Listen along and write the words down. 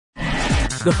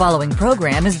The following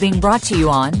program is being brought to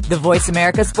you on the Voice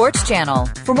America Sports Channel.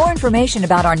 For more information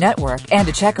about our network and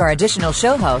to check our additional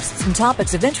show hosts and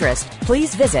topics of interest,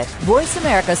 please visit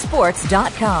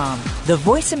voiceamericasports.com. The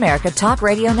Voice America Talk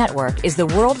Radio Network is the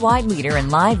worldwide leader in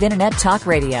live Internet talk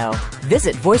radio.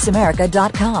 Visit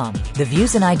voiceamerica.com. The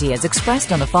views and ideas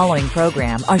expressed on the following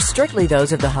program are strictly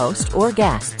those of the host or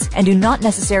guests and do not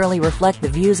necessarily reflect the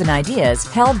views and ideas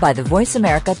held by the Voice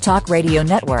America Talk Radio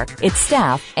Network, its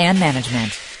staff, and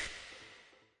management.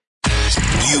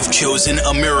 You've chosen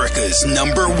America's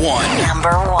number one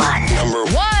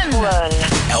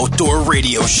outdoor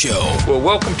radio show. Well,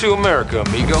 welcome to America,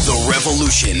 amigo. The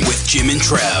Revolution with Jim and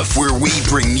Trav, where we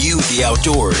bring you the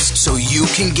outdoors so you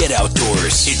can get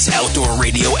outdoors. It's outdoor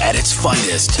radio at its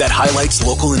finest that highlights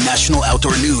local and national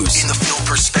outdoor news, in the field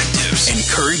perspectives, and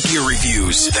current gear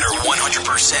reviews that are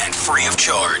 100% free of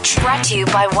charge. Brought to you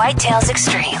by Whitetails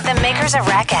Extreme, the makers of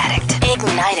Rack Addict.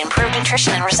 Ignite improved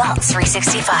nutrition and results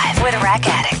 365 with Rack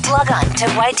Addict. Log on to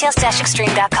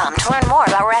whitetails-extreme.com to learn more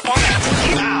about Rack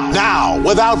Addict. Now,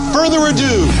 without further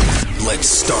ado, let's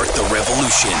start the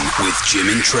revolution with Jim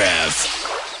and Trav.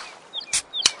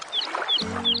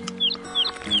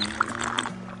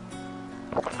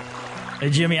 Hey,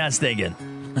 Jimmy, I was thinking.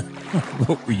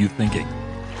 What were you thinking?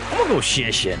 I'm gonna go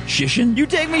shishing. Shishing? You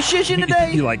take me shishing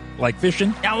today? You like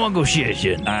fishing? I wanna go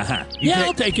shishing. Uh-huh. Yeah,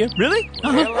 I'll take you. Really?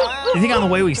 Uh-huh. You think on the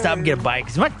way we stop and get a bite?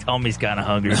 Because my tummy's kind of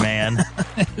hungry, man.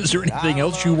 Is there anything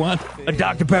else you want? A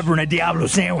Dr. Pepper and a Diablo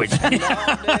sandwich. I'm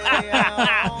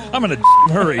in a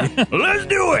hurry. Let's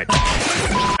do it.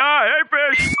 Hey,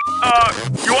 fish.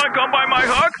 You want to come by my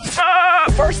hook?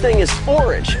 The first thing is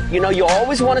forage. You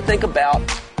always want to think about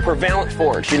prevalent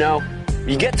forage,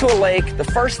 You get to a lake, the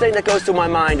first thing that goes through my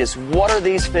mind is, what are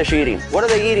these fish eating? What are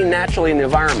they eating naturally in the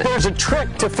environment? There's a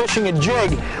trick to fishing a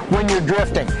jig when you're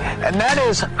drifting, and that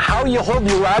is how you hold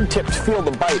your rod tip to feel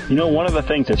the bite. One of the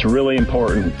things that's really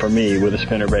important for me with a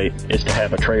spinnerbait is to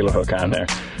have a trailer hook on there,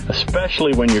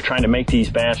 especially when you're trying to make these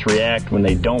bass react when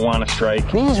they don't want to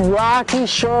strike. These rocky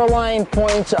shoreline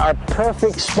points are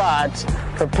perfect spots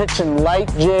for pitching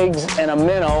light jigs and a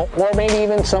minnow, or maybe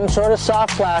even some sort of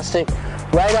soft plastic,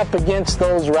 right up against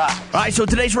those rocks. All right, so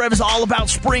today's Rev is all about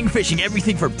spring fishing.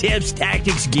 Everything from tips,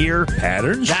 tactics, gear,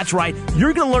 patterns. That's right.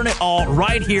 You're going to learn it all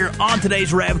right here on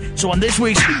today's Rev. So on this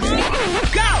week's Go!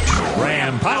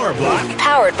 Ram Power Block.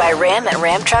 Powered by Ram at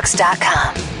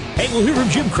ramtrucks.com. Hey, we'll hear from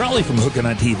Jim Crowley from Hookin'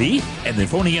 on TV, and then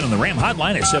phoning in on the Ram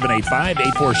hotline at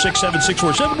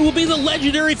 785-846-7647 will be the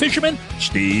legendary fisherman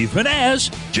Steve Manaz,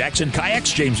 Jackson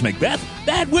Kayaks, James Macbeth,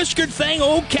 that whiskered thing,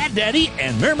 old Cat Daddy,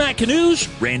 and Merrimack Canoes,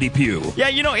 Randy Pugh. Yeah,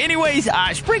 anyways,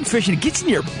 spring fishing, it gets in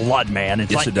your blood, man.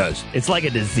 Yes, it does. It's like a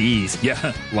disease.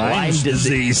 Yeah, Lyme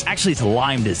disease. Actually, it's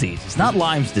Lyme disease. It's not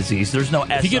Lyme's disease. There's no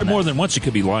S. If you get it more than once, it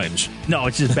could be Lyme's. No,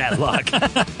 it's just bad luck.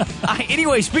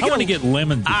 Anyway, I want to get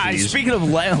lemon disease. Speaking of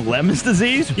lemon's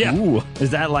disease? Yeah. Ooh,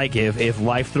 is that like if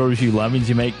life throws you lemons,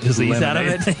 you make disease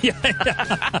Lemonade. out of it?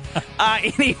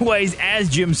 Anyways, as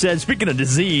Jim said, speaking of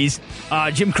disease,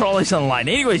 Jim Crawley's on the line.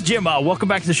 Anyways, Jim, welcome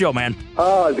back to the show, man.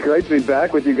 Oh, it's great to be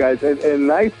back with you guys. And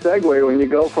nice segue when you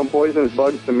go from poisonous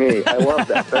bugs to me. I love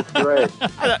that. That's great.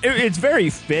 It's very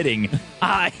fitting.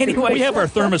 Anyway, we have our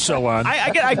Thermacell on.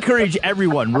 I encourage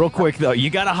everyone, real quick, though, you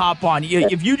got to hop on.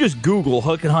 If you just Google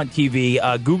Hook and Hunt TV,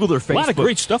 Google their Facebook. A lot of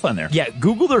great stuff on there. Yeah,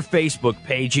 Google their Facebook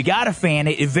page. You got to fan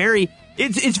it.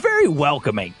 It's very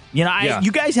welcoming.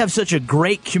 You guys have such a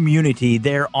great community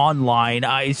there online.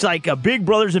 It's like a big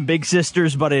brothers and big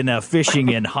sisters, but in a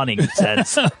fishing and hunting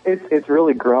sense. It's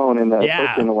really grown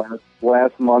especially in the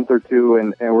last month or two,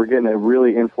 and we're getting a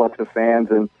really influx of fans.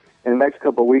 And in the next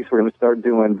couple of weeks, we're going to start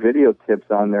doing video tips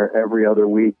on there every other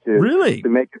week to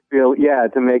make it feel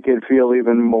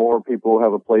even more people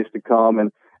have a place to come.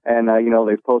 And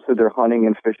they've posted their hunting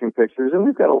and fishing pictures, and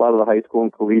we've got a lot of the high school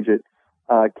and collegiate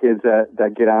kids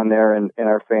that get on there and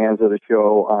are fans of the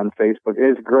show on Facebook.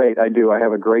 It's great. I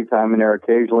have a great time in there.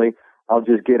 Occasionally, I'll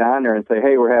just get on there and say,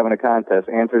 hey, we're having a contest.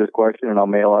 Answer this question, and I'll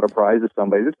mail out a prize to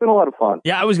somebody. It's been a lot of fun.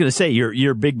 Yeah, I was going to say,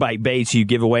 you're Big Bite Baits. You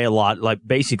give away a lot, like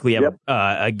basically have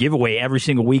a giveaway every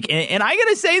single week. And I got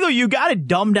to say, though, you got to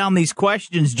dumb down these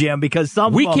questions, Jim, because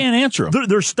we can't answer them.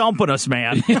 They're stumping us,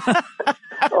 man.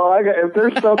 If they're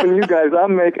stumping you guys,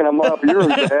 I'm making them up. You're a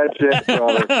bad shit,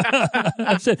 brother.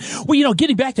 I said,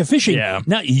 getting back to fishing. Yeah.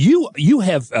 Now, you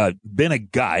have been a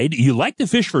guide. You like to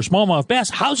fish for smallmouth bass.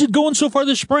 How's it going so far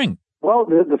this spring? Well,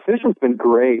 the fishing's been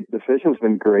great. The fishing's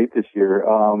been great this year.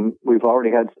 We've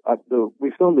already had we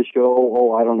filmed the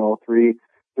show. I don't know,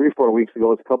 3-4 weeks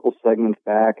ago. It's a couple segments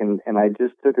back, and I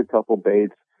just took a couple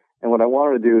baits. And what I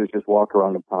wanted to do is just walk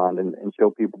around the pond and show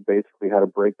people basically how to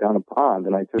break down a pond.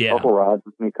 And I took a couple rods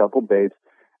with me, a couple baits,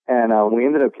 And we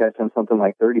ended up catching something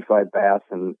like 35 bass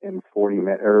in 40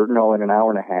 minutes, in an hour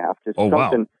and a half. Just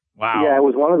something. Wow. Yeah, it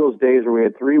was one of those days where we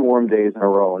had 3 warm days in a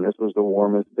row, and this was the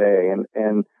warmest day.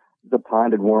 And the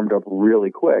pond had warmed up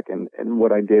really quick. And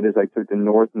what I did is I took the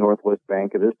northwest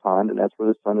bank of this pond, and that's where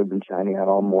the sun had been shining out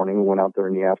all morning. We went out there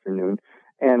in the afternoon.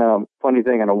 And funny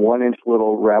thing, on a 1-inch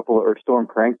little Rapala or Storm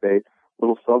crankbait,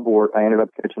 little subwort, I ended up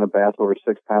catching a bass over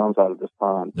 6 pounds out of this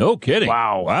pond. No kidding.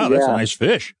 Wow, that's a nice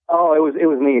fish. Oh, it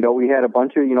was neat. We had a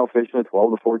bunch of, fish in the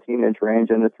 12 to 14 inch range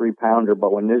and a 3-pounder,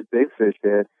 but when this big fish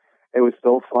hit, it was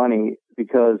so funny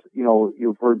because,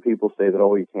 you've heard people say that,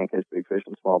 you can't catch big fish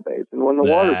in small baits. And when the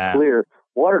water's clear,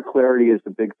 water clarity is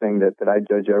the big thing that I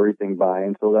judge everything by.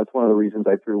 And so that's one of the reasons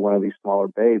I threw one of these smaller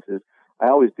baits is I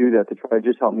always do that to try to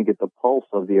just help me get the pulse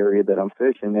of the area that I'm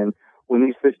fishing. And when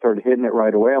these fish started hitting it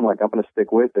right away, I'm like, I'm going to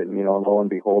stick with it. And, lo and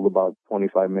behold, about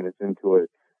 25 minutes into it,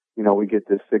 we get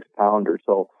this 6-pounder.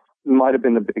 So it might have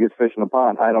been the biggest fish in the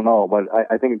pond. I don't know. But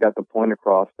I think it got the point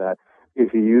across that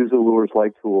if you use the lures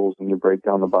like tools and you break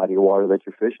down the body of water that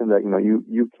you're fishing, that,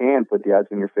 you can put the odds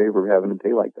in your favor of having a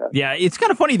day like that. Yeah, it's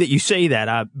kind of funny that you say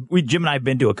that. Jim and I have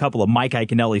been to a couple of Mike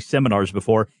Iaconelli seminars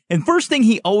before, and first thing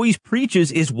he always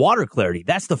preaches is water clarity.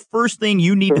 That's the first thing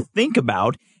you need to think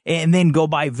about, and then go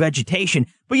by vegetation.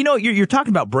 But, you're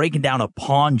talking about breaking down a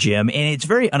pond, Jim, and it's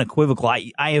very unequivocal.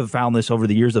 I have found this over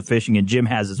the years of fishing, and Jim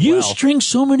has as well. You string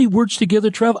so many words together,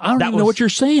 Trev. I don't even know what you're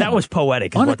saying. That was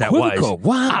poetic, is what that was.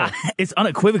 Wow. It's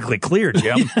unequivocally clear,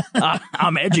 Jim.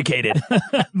 I'm educated.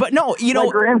 But no,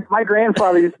 My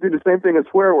grandfather used to do the same thing as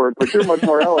swear words, but you're much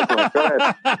more eloquent. Go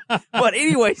ahead. But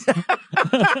anyways,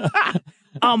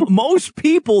 most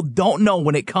people don't know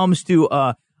when it comes to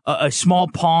a small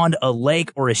pond, a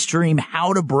lake, or a stream,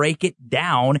 how to break it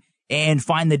down and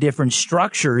find the different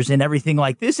structures and everything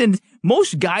like this. And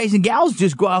most guys and gals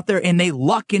just go out there and they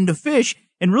luck into fish.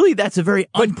 And really, that's a very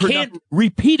can't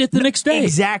repeat it the next day.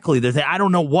 Exactly. I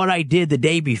don't know what I did the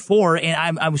day before,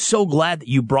 and I'm so glad that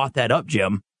you brought that up,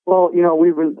 Jim. Well,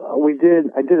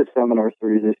 I did a seminar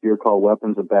series this year called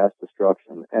Weapons of Bass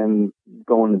Destruction, and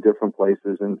going to different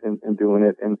places and doing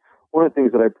it. And one of the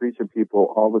things that I preach to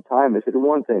people all the time is that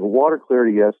one thing, water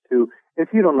clarity, yes, two, if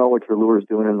you don't know what your lure is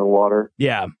doing in the water,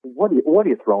 what are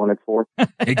you throwing it for?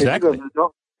 Exactly.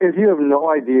 If you have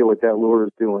no idea what that lure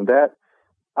is doing,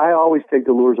 I always take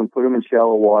the lures and put them in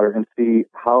shallow water and see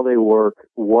how they work,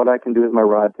 what I can do with my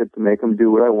rod tip to make them do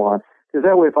what I want. Because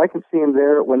that way, if I can see them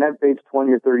there, when that bait's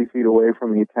 20 or 30 feet away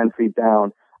from me, 10 feet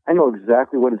down, I know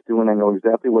exactly what it's doing. I know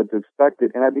exactly what to expect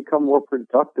it, and I become more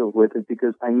productive with it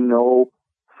because I know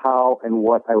how and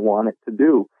what I want it to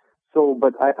do. So,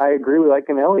 but I agree with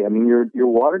Iaconelli. I mean, your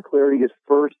water clarity is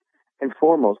first and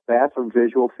foremost. Bass are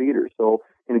visual feeders. So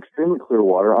in extremely clear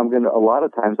water, a lot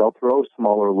of times I'll throw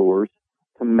smaller lures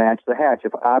to match the hatch.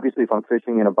 If I'm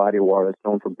fishing in a body of water that's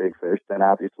known for big fish, then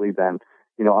I'm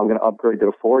going to upgrade to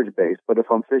a forage base. But if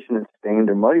I'm fishing in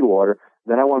stained or muddy water,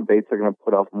 then I want baits that are going to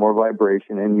put off more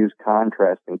vibration and use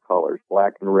contrasting colors,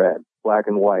 black and red, black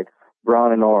and white,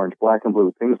 brown and orange, black and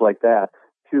blue, things like that,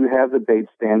 to have the bait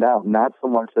stand out. Not so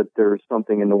much that there's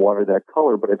something in the water that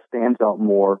color, but it stands out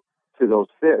more to those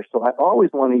fish. So I always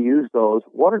want to use those.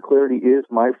 Water clarity is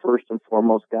my first and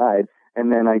foremost guide. And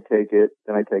then I take it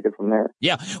from there.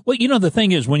 Yeah. Well, the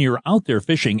thing is, when you're out there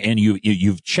fishing and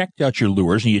you've checked out your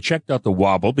lures and you checked out the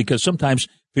wobble, because sometimes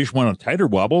fish want a tighter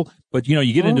wobble, but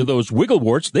you get into those wiggle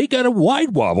warts, they got a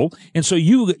wide wobble. And so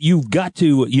you've got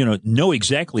to, know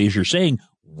exactly, as you're saying,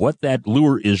 what that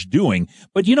lure is doing.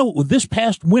 But this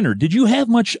past winter, did you have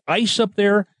much ice up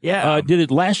there? Yeah. Did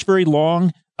it last very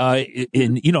long?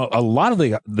 And a lot of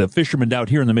the fishermen out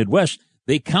here in the Midwest,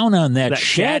 they count on that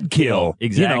shad kill,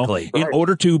 exactly, in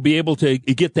order to be able to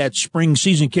get that spring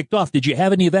season kicked off. Did you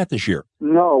have any of that this year?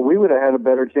 No, we would have had a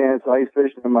better chance ice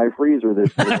fishing in my freezer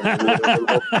this year.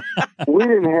 We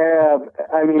didn't have.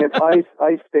 I mean, if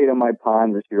ice stayed in my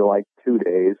pond this year like 2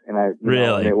 days, and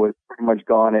and it was pretty much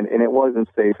gone, and it wasn't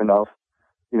safe enough,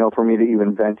 for me to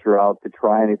even venture out to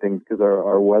try anything because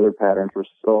our weather patterns were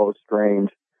so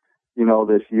strange,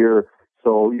 this year.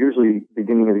 So usually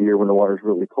beginning of the year when the water's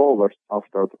really cold, I'll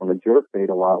start throwing a jerk bait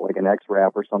a lot, like an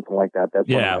X-Wrap or something like that. That's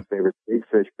one of my favorite big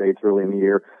fish baits early in the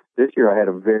year. This year I had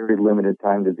a very limited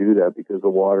time to do that because the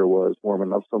water was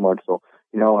warming up so much. So,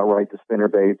 I write the spinner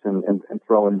baits and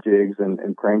throwing jigs and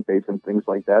crankbaits and things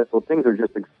like that. So things are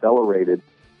just accelerated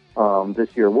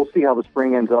this year. We'll see how the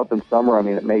spring ends up in summer. I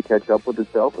mean, it may catch up with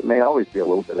itself. It may always be a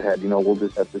little bit ahead. We'll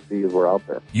just have to see as we're out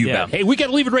there. You bet. Hey, we got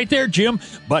to leave it right there, Jim.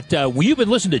 But you've been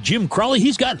listening to Jim Crawley.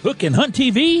 He's got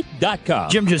hookandhunttv.com.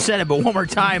 Jim just said it, but one more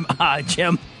time,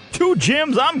 Jim. Two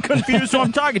Jims. I'm confused, so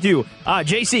I'm talking to you.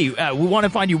 JC, we want to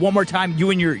find you one more time. You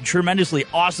and your tremendously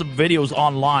awesome videos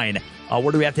online.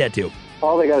 Where do we have to head to?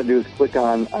 All they got to do is click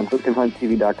on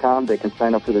hookandhunttv.com. They can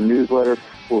sign up for the newsletter.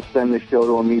 We'll send the show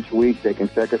to them each week. They can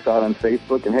check us out on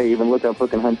Facebook. And, hey, even look up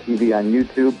Hook and Hunt TV on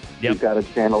YouTube. Yep. We've got a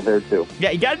channel there, too. Yeah,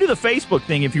 you got to do the Facebook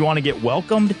thing if you want to get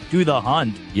welcomed to the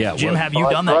hunt. Yeah, Jim, have you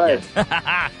done that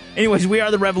yet? Anyways, we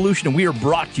are The Revolution, and we are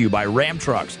brought to you by Ram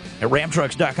Trucks at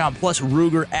ramtrucks.com, plus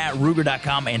Ruger at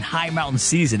ruger.com, and High Mountain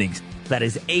Seasonings. That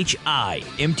is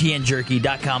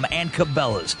HIMTNjerky.com, and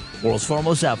Cabela's, world's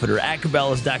foremost outfitter, at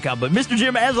Cabela's.com. But, Mr.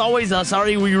 Jim, as always,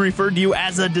 sorry we referred to you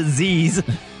as a disease.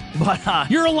 But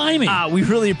you're a limey. We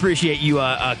really appreciate you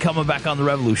coming back on The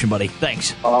Revolution, buddy.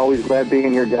 Thanks. Always glad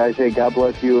being here, guys. Hey, God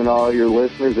bless you and all your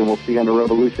listeners, and we'll see you on The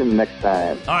Revolution next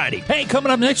time. All righty. Hey, coming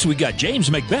up next, we got James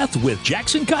McBeth with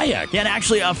Jackson Kayak. Yeah, and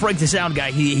actually, Frank the Sound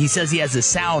Guy, he says he has a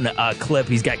sound clip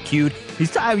he's got queued. You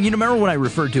remember when I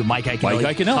referred to Mike Iaconelli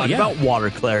talking about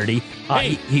water clarity?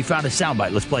 He found a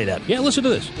soundbite. Let's play that. Yeah, listen to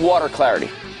this. Water clarity.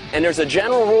 And there's a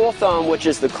general rule of thumb, which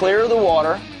is the clearer the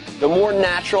water, the more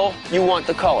natural you want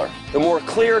the color. The more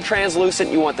clear,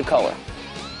 translucent you want the color.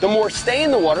 The more stay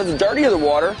in the water, the dirtier the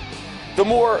water, the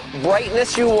more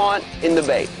brightness you want in the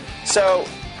bait. So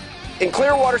in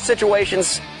clear water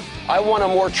situations, I want a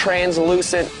more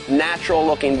translucent,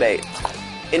 natural-looking bait.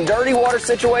 In dirty water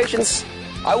situations,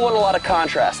 I want a lot of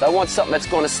contrast. I want something that's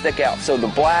going to stick out. So the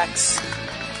blacks,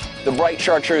 the bright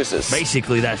chartreuses.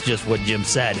 Basically, that's just what Jim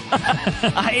said.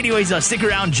 Anyways, stick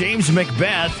around. James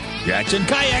McBeth. Jackson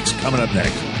Kayaks coming up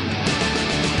next.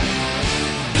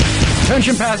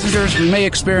 Attention passengers, we may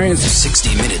experience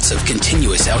 60 minutes of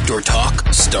continuous outdoor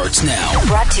talk starts now.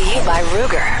 Brought to you by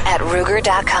Ruger at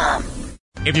Ruger.com.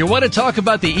 If you want to talk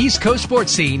about the East Coast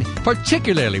sports scene,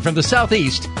 particularly from the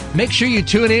Southeast, make sure you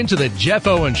tune in to the Jeff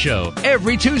Owens Show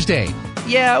every Tuesday.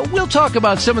 Yeah, we'll talk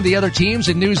about some of the other teams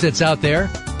and news that's out there,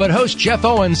 but host Jeff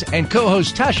Owens and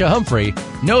co-host Tasha Humphrey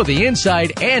know the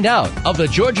inside and out of the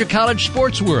Georgia College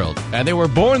sports world, and they were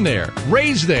born there,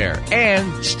 raised there,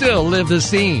 and still live the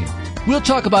scene. We'll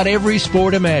talk about every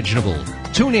sport imaginable.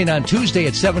 Tune in on Tuesday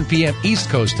at 7 p.m. East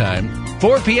Coast time,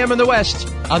 4 p.m. in the West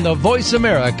on the Voice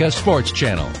America Sports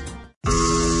Channel.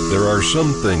 There are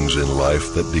some things in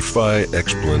life that defy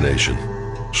explanation.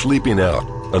 Sleeping out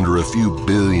under a few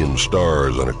billion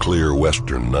stars on a clear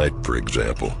western night, for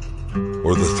example.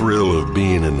 Or the thrill of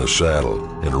being in the saddle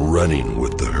and running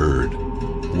with the herd.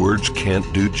 Words can't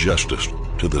do justice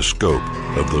to the scope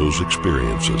of those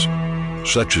experiences.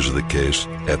 Such is the case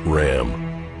at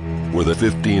Ram, where the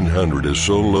 1500 is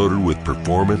so loaded with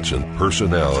performance and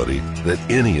personality that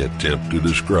any attempt to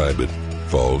describe it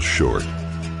falls short.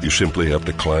 You simply have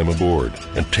to climb aboard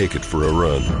and take it for a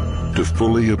run to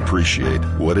fully appreciate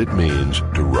what it means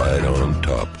to ride on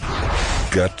top.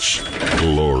 Guts,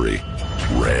 glory,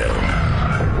 Ram.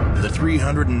 The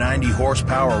 390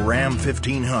 horsepower Ram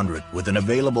 1500 with an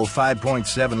available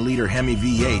 5.7-liter Hemi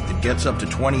V8 that gets up to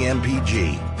 20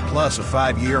 mpg, plus a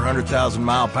 5-year,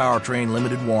 100,000-mile powertrain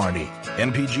limited warranty.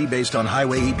 MPG based on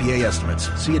highway EPA estimates.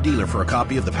 See a dealer for a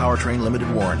copy of the powertrain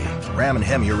limited warranty. Ram and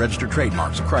Hemi are registered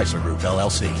trademarks of Chrysler Group,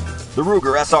 LLC. The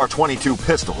Ruger SR22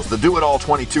 pistol is the do-it-all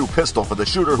 .22 pistol for the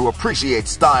shooter who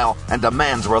appreciates style and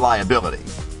demands reliability.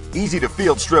 Easy to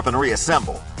field strip and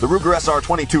reassemble, the Ruger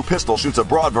SR22 pistol shoots a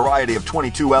broad variety of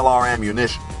 .22 LR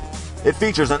ammunition. It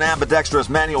features an ambidextrous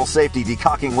manual safety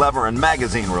decocking lever and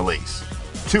magazine release,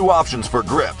 2 options for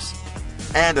grips,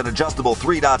 and an adjustable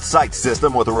 3-dot sight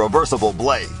system with a reversible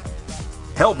blade.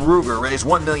 Help Ruger raise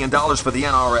 $1 million for the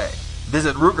NRA.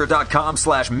 Visit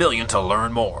Ruger.com/million to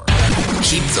learn more.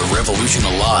 Keep the revolution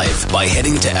alive by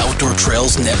heading to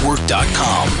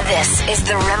OutdoorTrailsNetwork.com. This is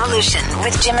The Revolution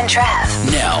with Jim and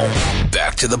Trav. Now,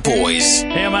 back to the boys.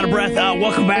 Hey, I'm out of breath.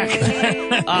 Welcome back.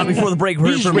 Before the break,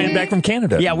 we just ran back from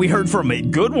Canada. Yeah, we heard from a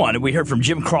good one. We heard from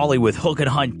Jim Crawley with Hook and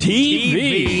Hunt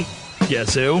TV.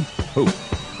 Guess who? Who?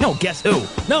 No, guess who?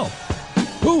 No.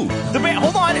 Who? The man.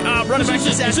 Hold on. Run it back to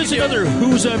Is this the other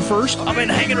Who's on first? I've been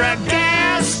hanging around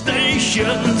gas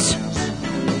stations.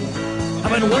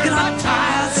 I've been working on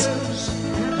tires.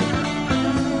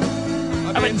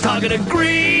 I've been talking to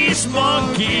grease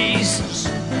monkeys.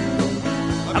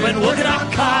 I've been working on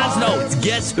cars. No, it's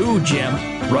Guess Who, Jim.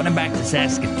 Running back to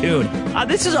Saskatoon.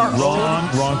 This is our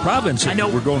wrong province. I know.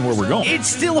 We're going where we're going. It's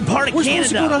still a part of We're Canada.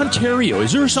 supposed to go to Ontario.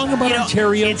 Is there a song about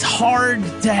Ontario? It's hard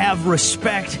to have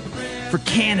respect for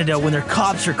Canada when their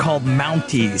cops are called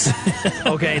Mounties.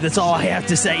 Okay, that's all I have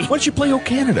to say. Why don't you play O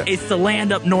Canada? It's the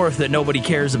land up north that nobody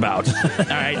cares about. All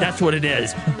right, that's what it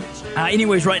is.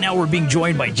 Anyways, right now we're being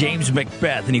joined by James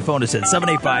McBeth, and he phoned us at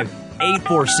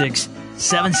 785-846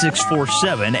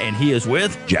 7647, and he is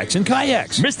with Jackson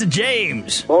Kayaks. Mr.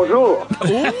 James. Bonjour.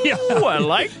 Ooh, I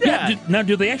like that. Now,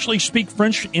 do they actually speak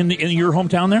French in your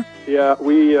hometown there? Yeah,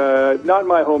 we, not in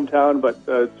my hometown, but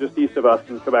just east of us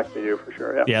in Quebec, they do for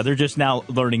sure, yeah. Yeah, they're just now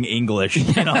learning English.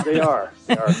 You know? They are,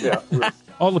 yeah.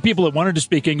 All the people that wanted to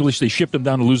speak English, they shipped them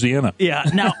down to Louisiana. Yeah.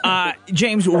 Now,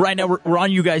 James, right now we're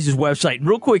on you guys' website.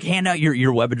 Real quick, hand out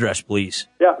your web address, please.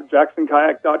 Yeah,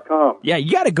 jacksonkayak.com. Yeah,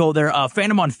 you got to go there. Fan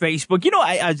them on Facebook. You know,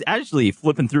 I was actually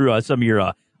flipping through some of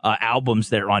your albums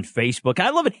there on Facebook.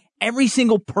 I love it. Every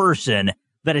single person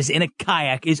that is in a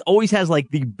kayak always has like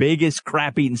the biggest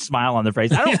crap-eating smile on their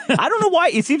face. I don't know why.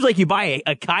 It seems like you buy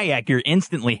a kayak, you're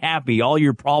instantly happy. All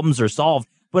your problems are solved.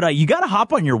 But you got to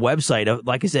hop on your website.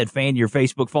 Like I said, fan your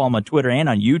Facebook, follow them on Twitter and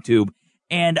on YouTube.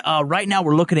 And right now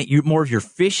we're looking at more of your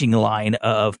fishing line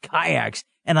of kayaks.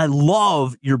 And I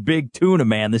love your big tuna,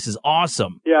 man. This is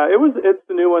awesome. Yeah, it's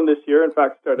the new one this year. In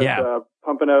fact, started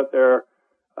pumping out there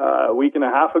a week and a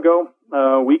half ago.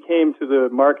 We came to the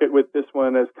market with this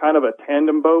one as kind of a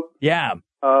tandem boat. Yeah.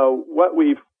 What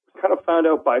we've kind of found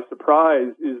out by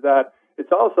surprise is that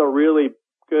it's also a really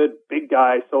good big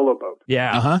guy solo boat.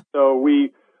 Yeah. Uh-huh. So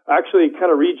we actually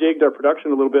kind of rejigged our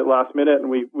production a little bit last minute, and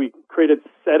we created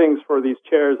settings for these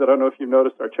chairs. I don't know if you've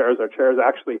noticed our chairs. Our chairs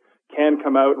actually can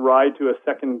come out and ride to a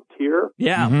second tier.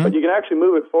 Yeah. Mm-hmm. But you can actually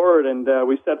move it forward, and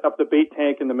we set up the bait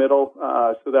tank in the middle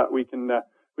so that we can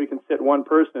sit one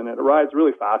person, and it rides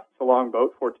really fast. It's a long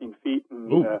boat, 14 feet, and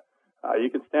you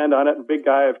can stand on it. A big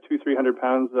guy of 200-300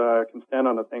 pounds can stand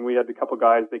on the thing. We had a couple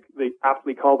guys. They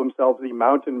aptly call themselves the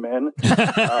Mountain Men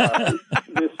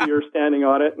this year, standing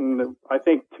on it, and I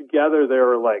think together they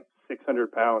were like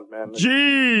 600 pounds, man.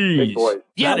 Jeez, big boys.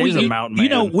 Yeah, that is a mountain man. You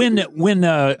know,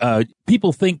 when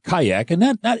people think kayak, and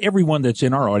not everyone that's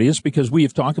in our audience, because we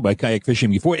have talked about kayak fishing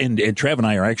before, and Trav and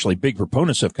I are actually big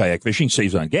proponents of kayak fishing,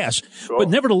 saves on gas. Sure. But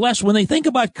nevertheless, when they think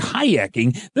about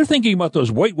kayaking, they're thinking about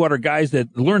those whitewater guys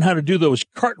that learn how to do those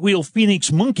cartwheel Phoenix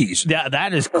monkeys. Yeah,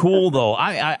 that is cool, though.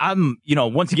 I'm,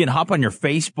 once again, hop on your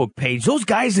Facebook page. Those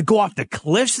guys that go off the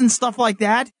cliffs and stuff like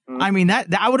that. I mean, that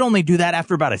I would only do that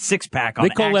after about a 6-pack on They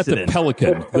call accident. that the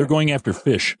Pelican. They're going after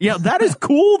fish. Yeah, that is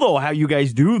cool, though, how you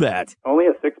guys do that. Only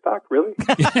a 6-pack, really?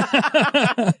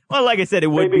 Well, like I said, it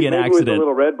would be an accident. With a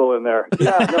little Red Bull in there.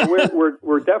 Yeah, no,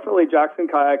 we're definitely Jackson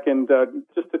Kayak, and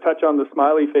just to touch on the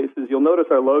smiley faces, you'll notice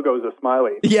our logo is a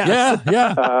smiley. Yeah.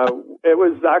 It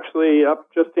was actually up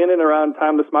just in and around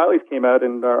time the smileys came out,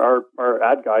 and our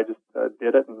ad guy just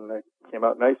did it, and it came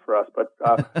out nice for us. But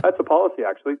that's a policy,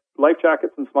 actually. Life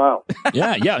jackets and smiles.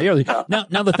 Yeah.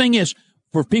 Now the thing is,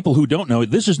 for people who don't know,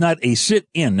 this is not a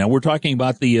sit-in. Now, we're talking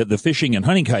about the fishing and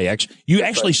hunting kayaks. You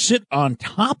actually sit on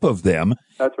top of them.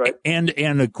 That's right.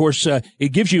 And of course, it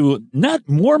gives you not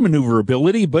more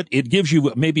maneuverability, but it gives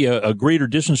you maybe a greater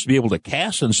distance to be able to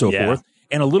cast and so forth,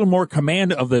 and a little more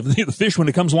command of the fish when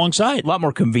it comes alongside. A lot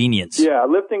more convenience. Yeah,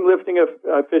 lifting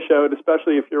a fish out,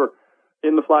 especially if you're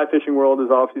in the fly fishing world, is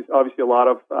obviously a lot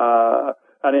of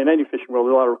and in any fishing world,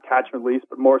 there's a lot of catch and release,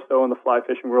 but more so in the fly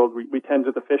fishing world, we tend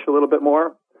to the fish a little bit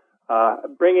more.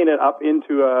 Bringing it up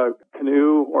into a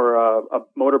canoe or a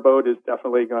motorboat is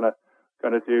definitely going to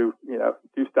do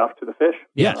stuff to the fish.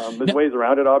 Yeah. There's ways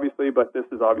around it, obviously, but this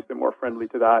is obviously more friendly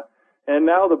to that. And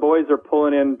now the boys are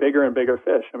pulling in bigger and bigger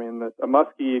fish. I mean, a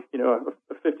muskie,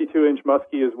 a 52-inch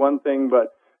muskie is one thing,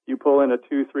 but you pull in a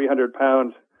 200-300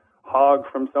 pound hog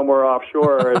from somewhere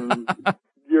offshore, and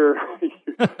you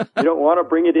don't want to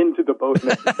bring it into the boat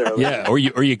necessarily. Yeah, or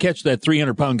you catch that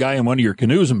 300-pound guy in one of your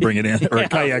canoes and bring it in, or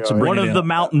kayaks and bring it in. One of the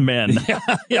mountain men.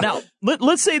 Now,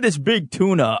 let's say this big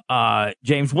tuna,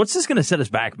 James, what's this going to set us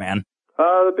back, man?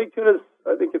 The big tuna's,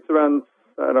 I think it's around,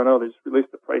 I don't know, they just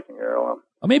released the pricing here.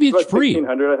 Maybe it's free.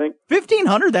 $1,500, I think.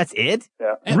 $1,500, that's it?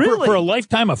 Yeah. And really? For a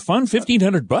lifetime of fun,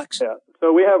 $1,500? Yeah.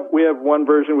 So we have one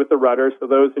version with the rudder, so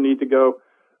those who need to go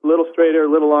a little straighter,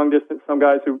 a little long distance, some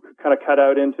guys who kind of cut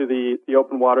out into the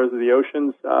open waters of the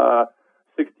oceans.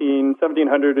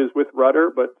 $1,700 is with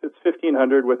rudder, but it's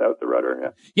 $1,500 without the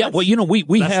rudder. Yeah. Well,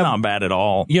 we that's have not bad at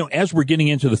all. As we're getting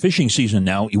into the fishing season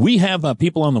now, we have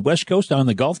people on the West Coast, on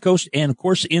the Gulf Coast, and of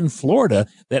course in Florida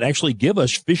that actually give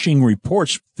us fishing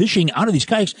reports, fishing out of these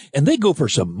kayaks, and they go for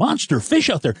some monster fish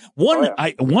out there. We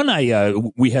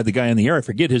had the guy in the air. I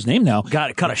forget his name now.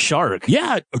 Caught a shark.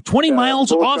 Yeah, 20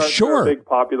 miles offshore. A big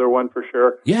popular one for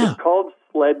sure. Yeah. It's called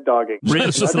sled dogging. That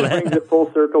brings it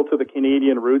full circle to the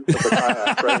Canadian roots of the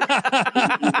kayak,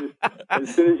 right?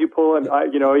 As soon as you pull in,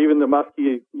 even the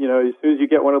muskie, as soon as you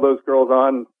get one of those girls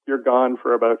on, you're gone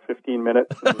for about 15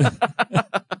 minutes.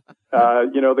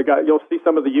 The guy, you'll see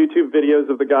some of the YouTube videos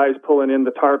of the guys pulling in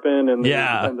the tarpon and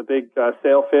the big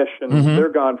sailfish, and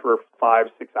they're gone for 5-6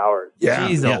 hours.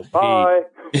 Yeah. Bye.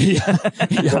 You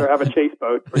better have a chase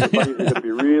boat, or your buddies are going to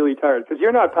be really tired because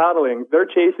you're not paddling; they're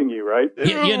chasing you, right?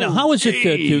 Now, how is it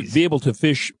to be able to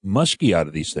fish muskie out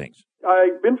of these things?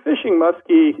 I've been fishing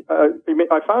muskie.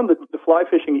 I found the fly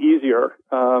fishing easier.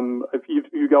 If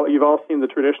you've all seen the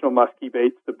traditional muskie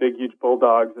baits, the big, huge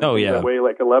bulldogs. That weigh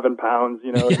like 11 pounds.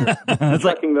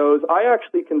 Checking those. I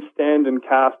actually can stand and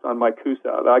cast on my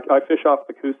Coosa. I fish off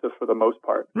the Coosa for the most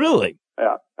part. Really?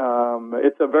 Yeah.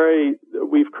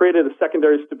 We've created a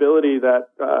secondary stability that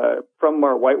from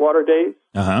our whitewater days.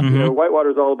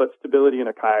 Whitewater is all about stability in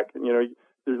a kayak, and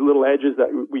there's little edges that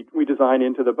we design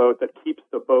into the boat that keeps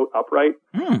the boat upright.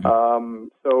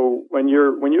 So when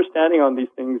you're standing on these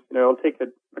things, it'll take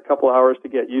a couple hours to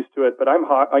get used to it. But I'm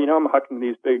hucking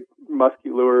these big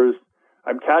musky lures.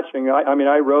 I'm catching.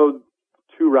 I rode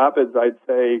 2 rapids, I'd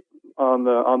say, on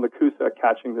the Coosa,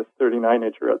 catching this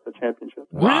 39-incher at the championship.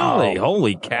 Really?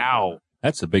 Holy cow!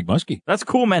 That's a big muskie. That's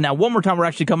cool, man. Now, one more time, we're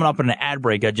actually coming up in an ad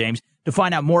break, James. To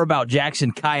find out more about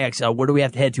Jackson Kayaks, where do we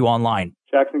have to head to online?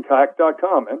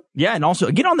 JacksonKayak.com, man. Yeah, and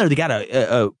also get on there. They got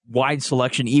a wide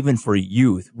selection, even for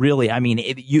youth. Really, I mean,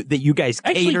 you guys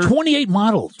cater. Actually, 28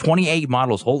 models. 28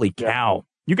 models. Holy cow!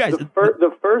 You guys.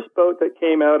 The first boat that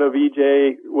came out of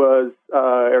EJ was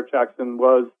Eric Jackson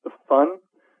was the Fun.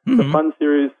 The Fun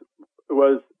series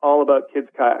was all about kids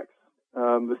kayaks.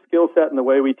 The skill set and the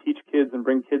way we teach kids and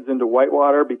bring kids into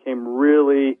whitewater became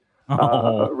really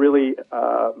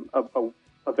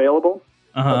available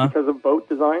because of boat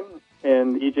design.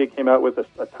 And EJ came out with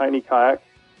a tiny kayak,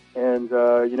 and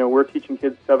we're teaching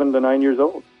kids 7 to 9 years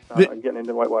old getting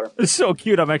into whitewater. It's so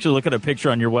cute. I'm actually looking at a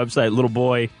picture on your website. Little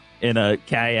boy in a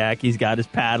kayak. He's got his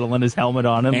paddle and his helmet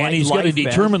on him. And he's got a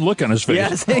determined look on his face.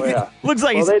 Yes, looks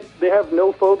like they have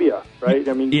no phobia, right?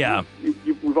 I mean,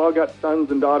 we've all got sons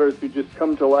and daughters who just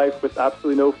come to life with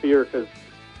absolutely no fear because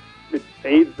it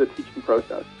aids the teaching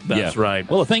process. That's right.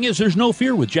 Well, the thing is, there's no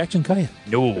fear with Jackson Kayak.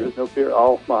 No. There's no fear.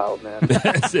 All smiles, man.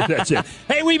 That's it.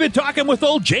 Hey, we've been talking with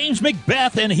old James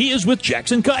McBeth, and he is with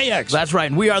Jackson Kayaks. That's right.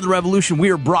 And we are the Revolution.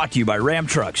 We are brought to you by Ram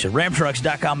Trucks at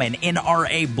ramtrucks.com and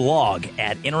NRA Blog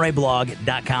at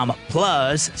nrablog.com,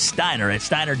 plus Steiner at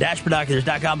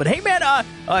steiner-binoculars.com. But hey, man,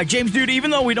 James, dude,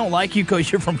 even though we don't like you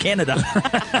because you're from Canada,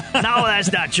 no,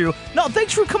 that's not true. No,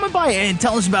 thanks for coming by and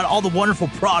telling us about all the wonderful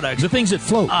products. The things that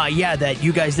float. That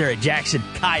you guys there at Jackson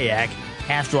Kayak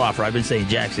have to offer. I've been saying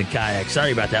Jackson Kayak.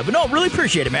 Sorry about that. But no, really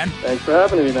appreciate it, man. Thanks for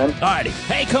having me, man. All righty.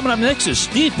 Hey, coming up next is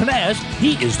Steve Panaz.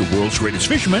 He is the world's greatest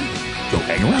fisherman. So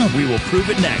hang around. We will prove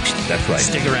it next. That's right.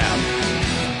 Stick around.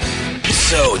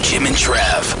 So, Jim and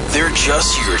Trav, they're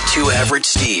just your 2 average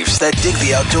Steves that dig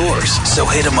the outdoors. So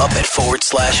hit them up at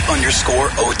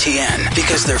 /_OTN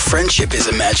because their friendship is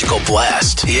a magical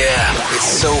blast. Yeah,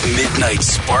 it's so midnight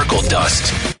sparkle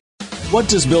dust. What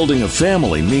does building a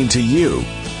family mean to you?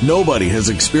 Nobody has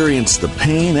experienced the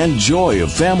pain and joy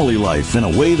of family life in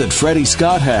a way that Freddie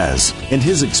Scott has. And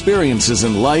his experiences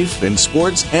in life, in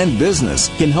sports, and business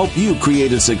can help you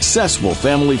create a successful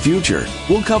family future.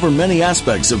 We'll cover many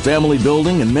aspects of family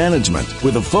building and management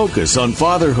with a focus on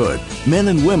fatherhood. Men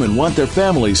and women want their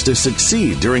families to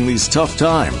succeed during these tough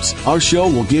times. Our show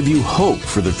will give you hope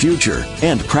for the future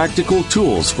and practical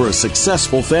tools for a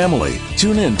successful family.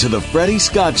 Tune in to The Freddie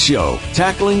Scott Show,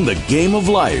 tackling the game of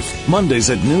life, Mondays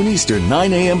at noon Eastern,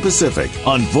 9 a.m. Pacific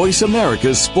on Voice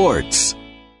America Sports.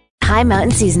 High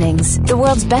Mountain Seasonings, the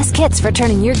world's best kits for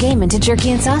turning your game into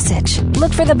jerky and sausage.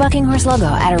 Look for the Bucking Horse logo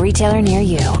at a retailer near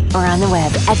you or on the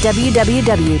web at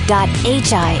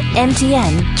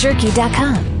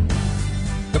www.himtnjerky.com.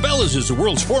 Cabela's is the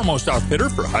world's foremost outfitter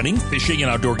for hunting, fishing,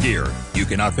 and outdoor gear. You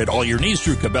can outfit all your needs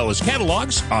through Cabela's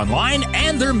catalogs, online,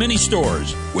 and their mini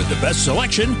stores. With the best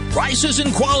selection, prices,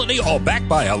 and quality, all backed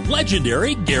by a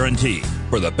legendary guarantee.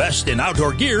 For the best in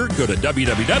outdoor gear, go to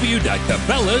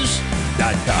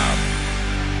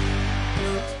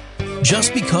www.cabela's.com.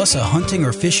 Just because a hunting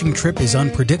or fishing trip is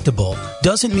unpredictable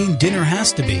doesn't mean dinner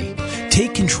has to be.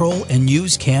 Take control and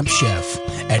use Camp Chef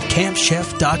at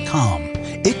campchef.com.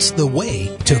 It's the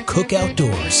way to cook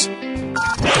outdoors.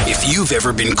 If you've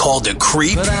ever been called a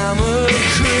creep, then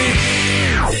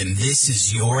this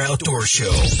is your outdoor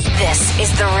show. This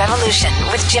is The Revolution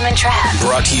with Jim and Trav.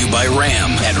 Brought to you by Ram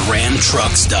at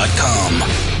ramtrucks.com.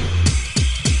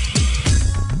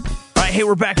 right, hey,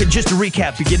 we're back. And just to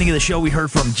recap, beginning of the show, we heard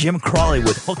from Jim Crawley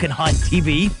with Hook and Hunt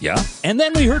TV. Yeah. And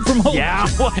then we heard from old, yeah.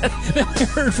 Then we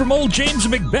heard from old James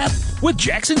Macbeth with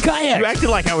Jackson Kayak. You acted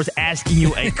like I was asking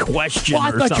you a question well,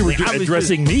 I thought you were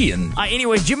addressing me. And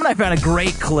anyway, Jim and I found a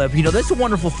great clip. You know, that's a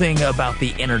wonderful thing about the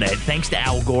internet. Thanks to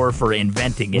Al Gore for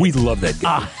inventing it. We love that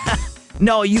guy.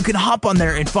 No, you can hop on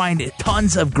there and find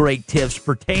tons of great tips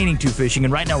pertaining to fishing.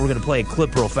 And right now we're going to play a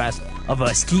clip real fast of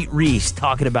Skeet Reese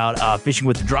talking about fishing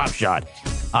with the drop shot.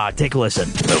 Take a listen.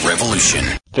 The Revolution.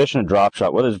 Fishing a drop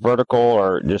shot, whether it's vertical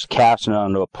or just casting it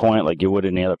onto a point like you would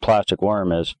any other plastic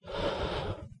worm is,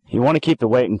 you want to keep the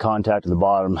weight in contact with the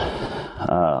bottom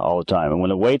all the time. And when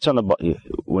the weight's on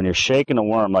when you're shaking the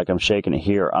worm like I'm shaking it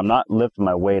here, I'm not lifting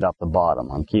my weight off the bottom.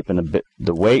 I'm keeping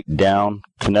the weight down,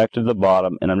 connected to the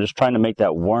bottom, and I'm just trying to make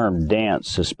that worm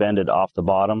dance suspended off the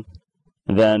bottom.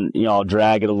 And then, I'll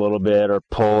drag it a little bit or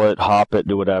pull it, hop it,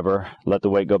 do whatever, let the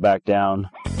weight go back down,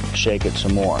 shake it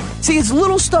some more. See, it's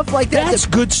little stuff like that. That's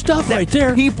good stuff right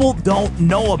there. People don't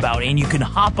know about, and you can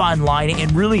hop online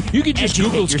and really You can just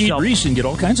Google Skeet Reese and get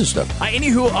all kinds of stuff.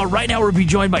 Anywho, right now we'll be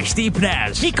joined by Steve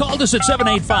Panaz. He called us at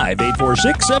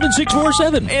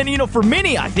 785-846-7647. And, for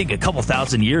many, I think a couple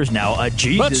thousand years now,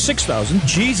 Jesus. About 6,000.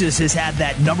 Jesus has had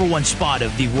that #1 spot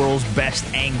of the world's best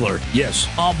angler. Yes.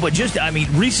 But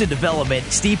recent development,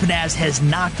 Steve Panaz has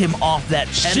knocked him off that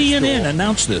pedestal. CNN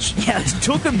announced this. Yeah,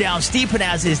 took him down. Steve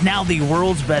Panaz is now the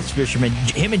world's best fisherman.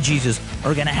 Him and Jesus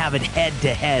are going to have it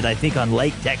head-to-head, I think, on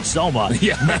Lake Texoma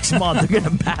next month. They're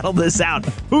going to battle this out.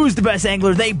 Who's the best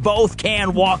angler? They both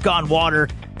can walk on water.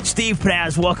 Steve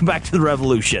Panaz, welcome back to the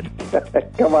Revolution.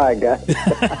 Come on, guys.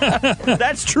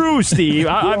 That's true, Steve.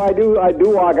 I do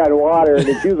walk on water, and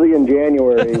it's usually in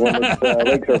January when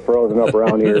lakes are frozen up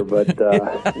around here. But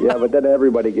but then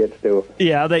everybody gets to.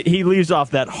 Yeah, he leaves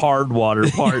off that hard water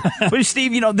part. But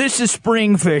Steve, this is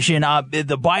spring fishing.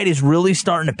 The bite is really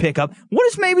starting to pick up. What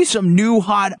is maybe some new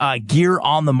hot gear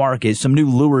on the market? Some new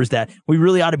lures that we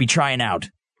really ought to be trying out?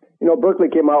 Berkeley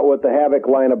came out with the Havoc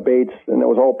line of baits, and it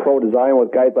was all pro design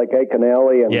with guys like Ed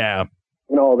Canelli and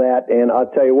all that. And I'll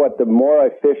tell you what, the more I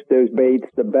fish those baits,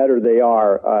 the better they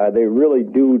are. They really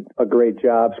do a great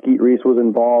job. Skeet Reese was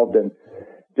involved, and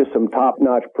just some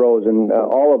top-notch pros, and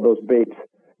all of those baits.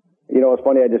 It's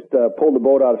funny, I just pulled the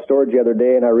boat out of storage the other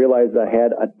day, and I realized I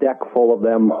had a deck full of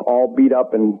them, all beat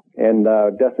up and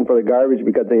destined for the garbage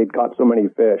because they had caught so many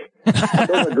fish.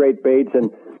 Those are great baits, and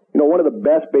one of the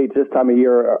best baits this time of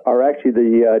year are actually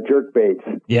the jerk baits.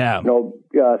 Yeah.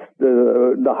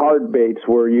 The hard baits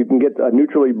where you can get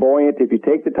neutrally buoyant. If you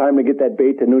take the time to get that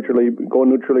bait to go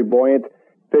neutrally buoyant,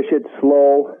 fish it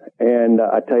slow, and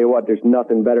I tell you what, there's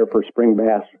nothing better for spring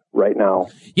bass right now.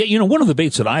 Yeah, one of the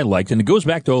baits that I liked, and it goes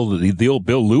back to the old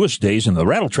Bill Lewis days and the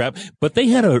rattle trap, but they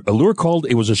had a lure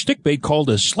it was a stick bait called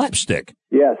a slapstick.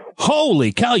 Yes.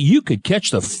 Holy cow, you could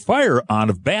catch the fire on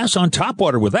of bass on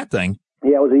topwater with that thing.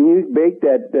 Yeah, it was a unique bait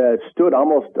that stood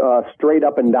almost straight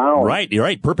up and down. Right, you're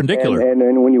right, perpendicular.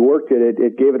 And when you worked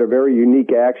it gave it a very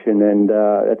unique action, and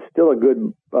it's still a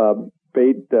good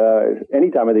bait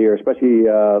any time of the year, especially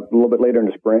a little bit later in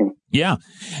the spring. Yeah.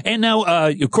 And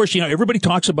now, of course, everybody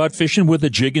talks about fishing with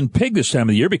a jig and pig this time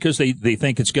of the year because they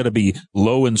think it's going to be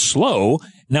low and slow.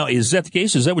 Now, is that the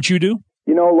case? Is that what you do?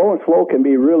 Low and slow can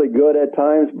be really good at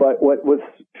times, but what was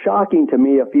shocking to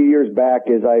me a few years back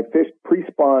is I fished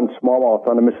pre-spawn smallmouth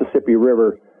on the Mississippi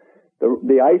River.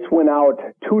 The ice went out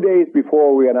 2 days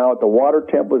before we went out. The water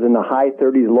temp was in the high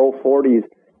 30s, low 40s.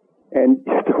 And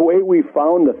the way we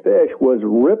found the fish was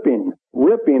ripping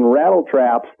rattle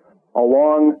traps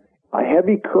along a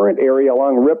heavy current area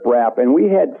along riprap. And we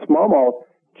had smallmouth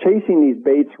chasing these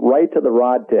baits right to the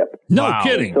rod tip. No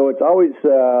kidding. So it's always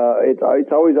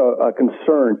a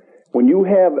concern. When you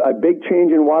have a big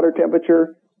change in water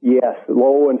temperature, yes,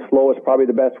 low and slow is probably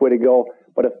the best way to go.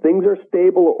 But if things are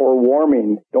stable or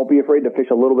warming, don't be afraid to fish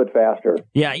a little bit faster.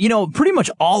 Yeah, pretty much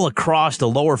all across the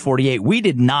lower 48, we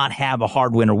did not have a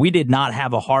hard winter. We did not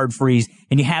have a hard freeze.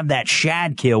 And you have that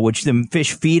shad kill, which the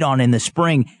fish feed on in the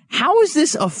spring. How is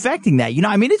this affecting that?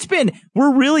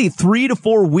 We're really 3 to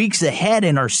 4 weeks ahead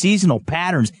in our seasonal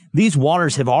patterns. These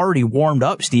waters have already warmed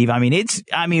up, Steve.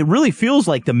 It really feels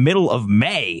like the middle of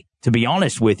May, to be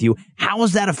honest with you. How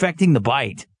is that affecting the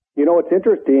bite? What's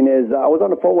interesting is I was on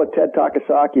the phone with Ted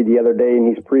Takasaki the other day, and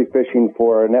he's pre-fishing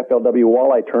for an FLW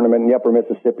walleye tournament in the upper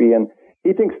Mississippi, and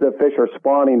he thinks the fish are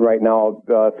spawning right now.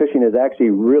 Fishing is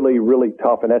actually really, really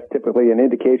tough, and that's typically an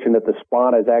indication that the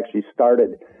spawn has actually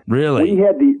started. Really? We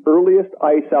had the earliest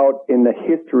ice out in the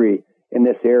history in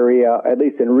this area, at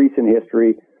least in recent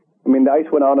history. The ice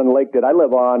went out on the lake that I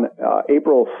live on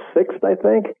April 6th, I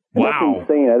think. And wow. That's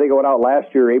insane. I think it went out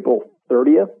last year, April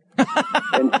 30th.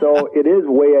 And so it is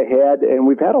way ahead, and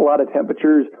we've had a lot of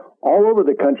temperatures all over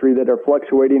the country that are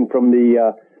fluctuating from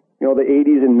the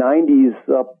 80s and 90s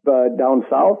up down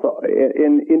south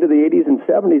into the 80s and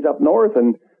 70s up north,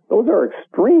 and those are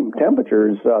extreme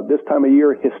temperatures this time of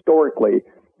year historically.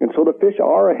 And so the fish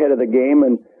are ahead of the game,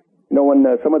 and when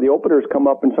some of the openers come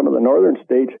up in some of the northern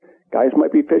states, guys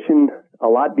might be fishing a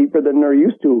lot deeper than they're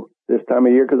used to this time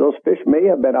of year because those fish may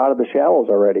have been out of the shallows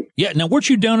already. Yeah. Now, weren't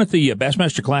you down at the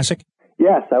Bassmaster Classic?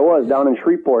 Yes, I was down in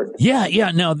Shreveport.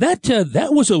 Yeah. Now, that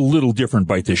was a little different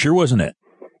bite this year, wasn't it?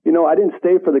 I didn't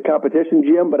stay for the competition,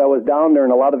 Jim, but I was down there,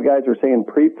 and a lot of guys were saying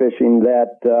pre-fishing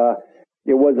that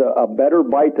it was a better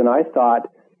bite than I thought.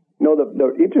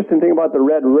 The interesting thing about the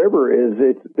Red River is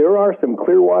there are some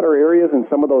clear water areas and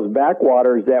some of those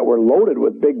backwaters that were loaded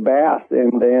with big bass,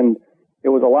 and it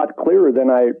was a lot clearer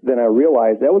than I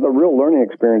realized. That was a real learning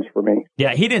experience for me.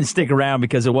 Yeah, he didn't stick around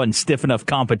because it wasn't stiff enough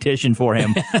competition for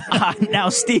him. Now,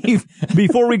 Steve,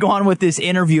 before we go on with this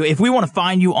interview, if we want to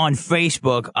find you on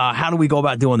Facebook, how do we go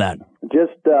about doing that?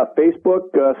 Just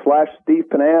Facebook /Steve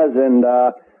Panaz, and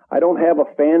I don't have a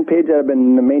fan page that I've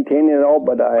been maintaining at all,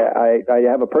 but I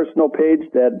have a personal page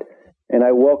and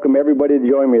I welcome everybody to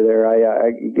join me there.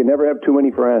 You can never have too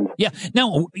many friends. Yeah.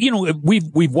 Now,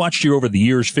 we've watched you over the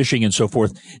years fishing and so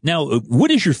forth. Now, what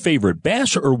is your favorite,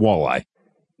 bass or walleye?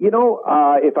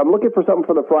 If I'm looking for something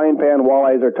for the frying pan,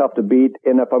 walleyes are tough to beat.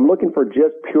 And if I'm looking for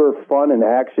just pure fun and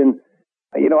action,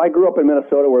 I grew up in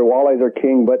Minnesota where walleyes are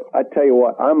king, but I tell you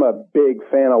what, I'm a big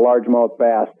fan of largemouth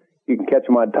bass. You can catch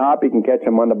them on top, you can catch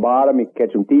them on the bottom, you can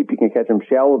catch them deep, you can catch them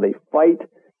shallow. They fight.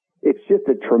 It's just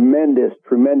a tremendous,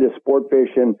 tremendous sport fish,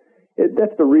 and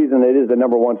that's the reason it is the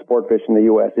number one sport fish in the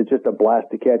U.S. It's just a blast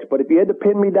to catch. But if you had to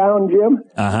pin me down, Jim,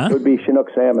 it would be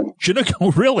Chinook salmon. Chinook?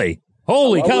 Oh, really?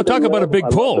 Holy cow, talk about a big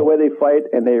pull. The way they fight,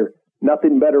 and they're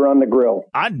nothing better on the grill.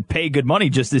 I'd pay good money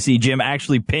just to see Jim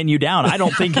actually pin you down. I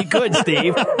don't think he could,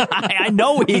 Steve. I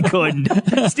know he couldn't.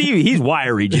 Steve, he's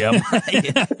wiry, Jim.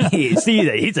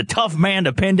 He's a tough man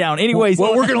to pin down. Anyways.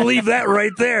 Well, we're going to leave that right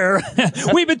there.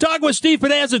 We've been talking with Steve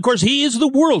Panaz. Of course, he is the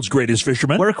world's greatest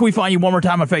fisherman. Where can we find you one more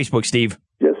time on Facebook, Steve?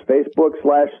 Just Facebook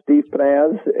 /Steve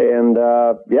Panaz. And,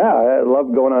 I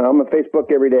love going on. I'm on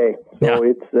Facebook every day. So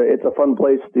it's a fun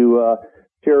place to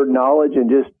share knowledge and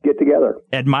just get together.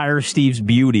 Admire Steve's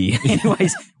beauty.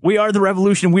 Anyways, we are The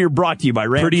Revolution. We are brought to you by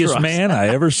Ram Prettiest Trucks. Man I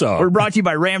ever saw. We're brought to you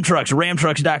by Ram Trucks,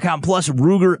 ramtrucks.com, plus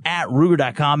Ruger at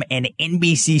Ruger.com, and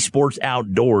NBC Sports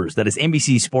Outdoors. That is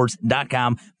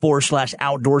NBCSports.com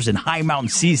 /outdoors, and High Mountain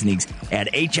Seasonings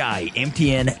at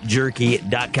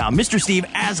HIMTNJerky.com. Mr. Steve,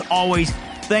 as always,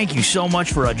 thank you so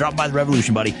much for dropping by The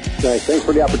Revolution, buddy. Nice. Thanks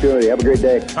for the opportunity. Have a great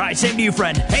day. All right, same to you,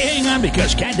 friend. Hey, hang on,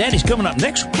 because Cat Daddy's coming up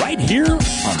next right here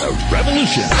on The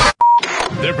Revolution.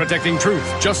 They're protecting truth,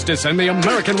 justice, and the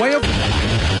American way of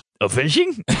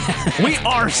fishing? We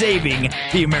are saving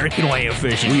the American way of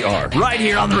fishing. We are. Right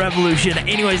here on The Revolution.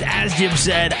 Anyways, as Jim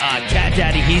said, Cat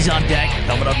Daddy, he's on deck.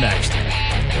 Coming up next.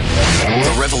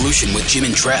 The Revolution with Jim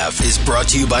and Trav is brought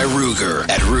to you by Ruger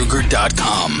at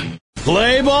Ruger.com.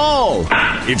 Play ball!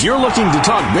 If you're looking to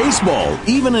talk baseball,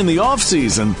 even in the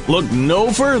off-season, look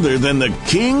no further than the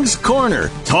King's Corner,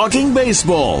 Talking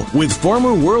Baseball, with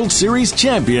former World Series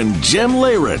champion Jim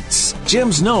Leyritz.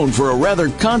 Jim's known for a rather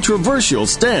controversial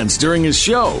stance during his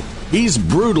show. He's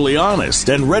brutally honest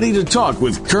and ready to talk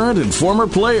with current and former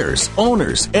players,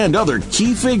 owners, and other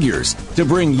key figures to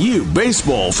bring you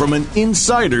baseball from an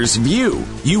insider's view.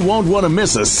 You won't want to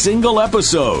miss a single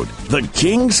episode. The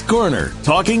King's Corner,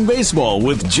 Talking Baseball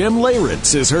with Jim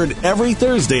Leyritz is heard every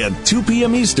Thursday at 2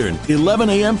 p.m. Eastern, 11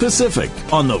 a.m. Pacific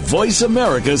on the Voice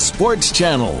America Sports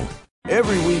Channel.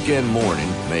 Every weekend morning,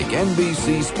 make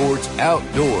NBC Sports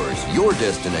Outdoors your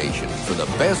destination for the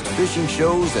best fishing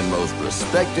shows and most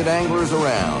respected anglers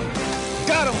around.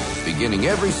 Got 'em! Beginning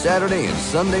every Saturday and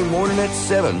Sunday morning at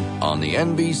 7 on the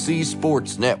NBC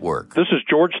Sports Network. This is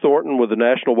George Thornton with the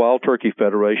National Wild Turkey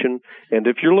Federation, and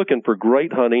if you're looking for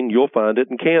great hunting, you'll find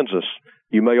it in Kansas.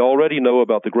 You may already know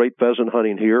about the great pheasant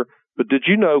hunting here, but did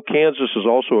you know Kansas is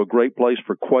also a great place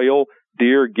for quail,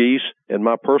 deer, geese, and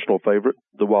my personal favorite,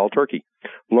 the wild turkey.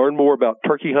 Learn more about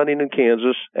turkey hunting in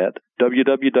Kansas at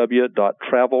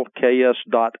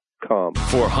www.travelks.com.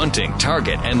 For hunting,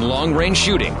 target, and long-range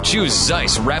shooting, choose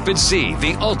Zeiss Rapid C,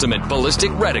 the ultimate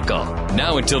ballistic reticle.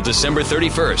 Now until December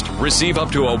 31st, receive up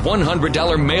to a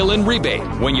 $100 mail-in rebate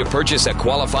when you purchase a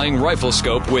qualifying rifle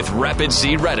scope with Rapid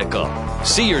C reticle.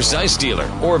 See your Zeiss dealer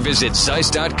or visit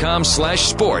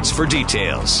Zeiss.com/sports for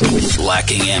details.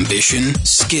 Lacking ambition,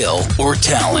 skill, or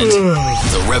talent,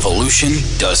 The Revolution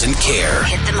doesn't care.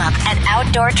 Hit them up at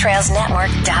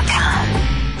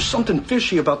OutdoorTrailsNetwork.com. There's something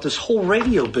fishy about this whole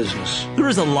radio business. There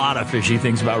is a lot of fishy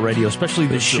things about radio, especially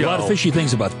this show. A lot of fishy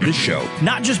things about this show.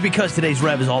 Not just because today's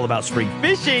Rev is all about spring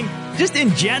fishing, just in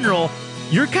general.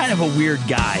 You're kind of a weird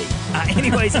guy.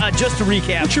 Anyways, just to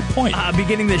recap. What's your point?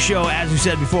 Beginning the show, as we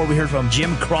said before, we heard from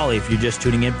Jim Crawley, if you're just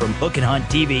tuning in from Hook and Hunt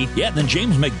TV. Yeah, then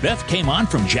James Macbeth came on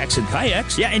from Jackson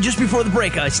Kayaks. Yeah, and just before the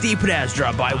break, Steve Padaz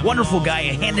dropped by. Wonderful guy,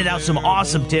 handed out some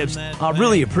awesome tips.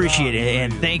 Really appreciate it,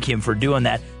 and thank him for doing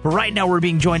that. But right now, we're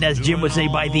being joined, as Jim would say,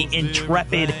 by the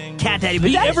intrepid Cat Daddy. But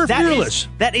the ever fearless.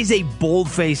 That is a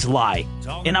bold-faced lie,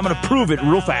 and I'm going to prove it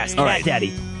real fast. All Cat right.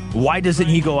 Daddy, why doesn't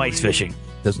he go ice fishing?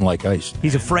 Doesn't like ice.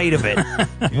 He's afraid of it.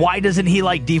 Why doesn't he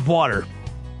like deep water?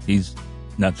 He's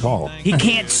not tall. He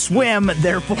can't swim,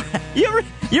 therefore. You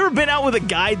ever been out with a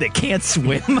guy that can't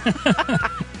swim?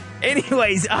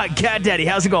 Anyways, Cat Daddy,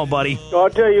 how's it going, buddy?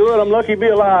 I'll tell you what, I'm lucky to be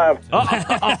alive.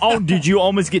 Did you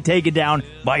almost get taken down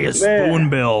by a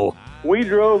spoonbill? We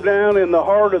drove down in the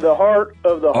heart of the heart.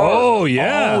 Oh,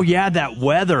 yeah. Oh, yeah, that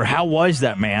weather. How was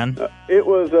that, man? It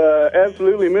was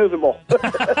absolutely miserable.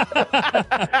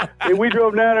 We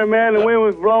drove down there, man, the wind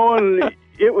was blowing, and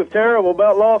it was terrible.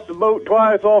 About lost the boat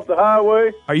twice off the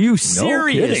highway. Are you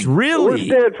serious? No, really?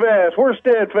 We're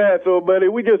steadfast, old buddy.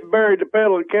 We just buried the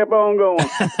pedal and kept on going.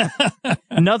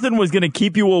 Nothing was going to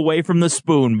keep you away from the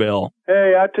spoonbill.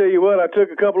 Hey, I tell you what, I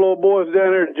took a couple old boys down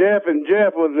there, Jeff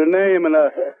was their name, and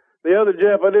the other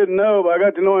Jeff I didn't know, but I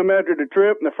got to know him after the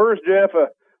trip. And the first Jeff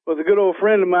was a good old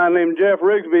friend of mine named Jeff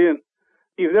Rigsby, and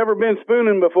he's never been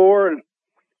spooning before, and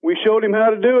we showed him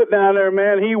how to do it down there,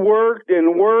 man. He worked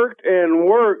and worked and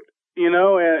worked,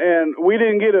 and we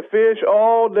didn't get a fish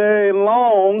all day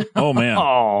long. Oh, man.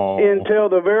 Until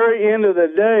the very end of the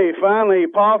day. Finally, he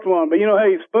popped one. But,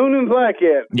 hey, spooning's like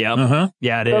it. Yeah. Uh-huh.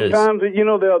 Yeah, it is. Sometimes,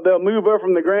 they'll move up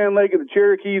from the Grand Lake of the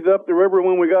Cherokees up the river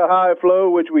when we got high flow,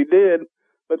 which we did.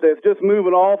 But that's just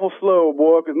moving awful slow,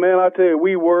 boy, because, man, I tell you,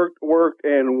 we worked,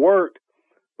 and worked.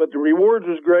 But the rewards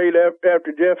was great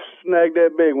after Jeff snagged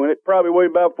that big one. It probably weighed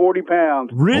about 40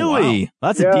 pounds. Really? Oh, wow.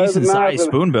 That's a decent-sized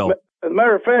spoonbill. As a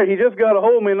matter of fact, he just got a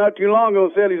hold of me not too long ago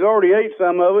and said he's already ate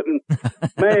some of it. And,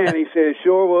 man, he said it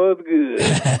sure was good.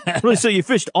 Really? So you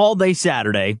fished all day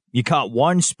Saturday. You caught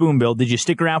one spoonbill. Did you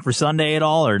stick around for Sunday at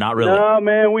all, or not really? No,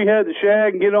 man, we had to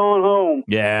shag and get on home.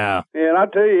 Yeah. And I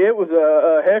tell you, it was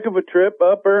a heck of a trip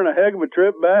up there and a heck of a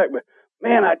trip back. But,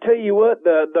 man, I tell you what,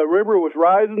 the river was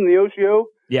rising, the Oshio.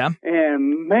 Yeah.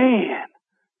 And, man,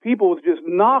 people was just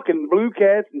knocking blue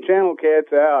cats and channel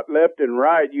cats out left and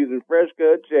right using fresh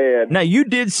cut shad. Now, you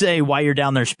did say while you're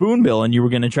down there spoonbill and you were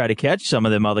going to try to catch some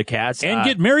of them other cats. And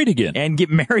get married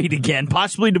again.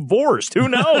 Possibly divorced. Who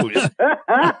knows? Well,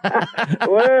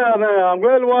 now, I'm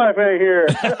glad the wife ain't here.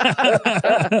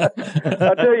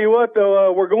 I'll tell you what,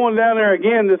 though, we're going down there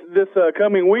again this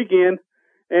coming weekend,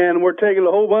 and we're taking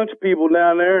a whole bunch of people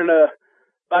down there, and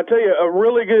I tell you, a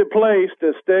really good place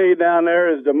to stay down there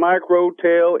is the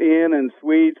Microtail Inn and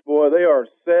Suites. Boy, they are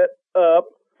set up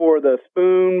for the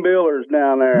spoonbillers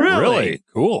down there. Really?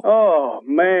 Cool. Oh,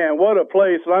 man, what a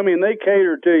place. I mean, they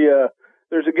cater to you.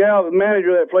 There's a gal, the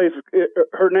manager of that place,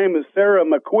 her name is Sarah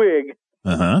McQuigg.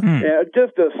 Uh-huh. Yeah,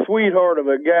 just a sweetheart of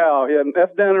a gal. Yeah,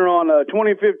 that's down there on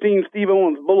 2015 Steve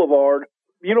Owens Boulevard.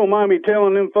 You don't mind me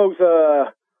telling them folks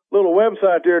little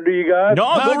website there, do you guys?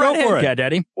 No, go right ahead, Cat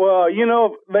Daddy. Well,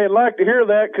 they'd like to hear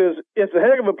that because it's a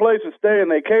heck of a place to stay, and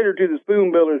they cater to the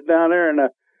spoonbillers down there. And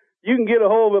you can get a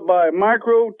hold of it by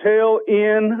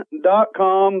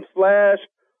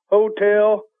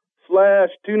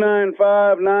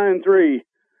microtailinn.com/hotel/29593.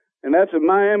 And that's in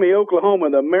Miami,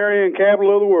 Oklahoma, the Marion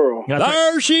capital of the world.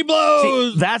 There she blows.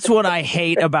 See, that's what I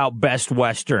hate about Best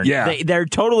Western. Yeah.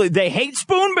 They hate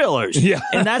spoonbillers. Yeah.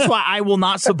 And that's why I will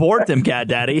not support them, Cat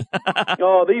Daddy.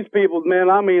 Oh, these people,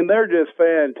 man, I mean, they're just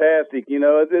fantastic.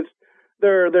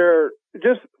 They're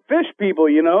just fish people,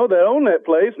 that own that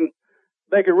place. And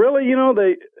they could really,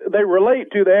 they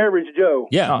relate to the average Joe.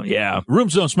 Yeah. Oh, yeah.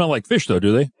 Rooms don't smell like fish, though,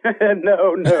 do they?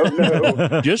 No.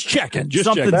 Just checking.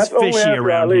 Something's checking. fishy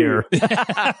around here.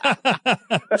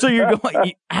 So you're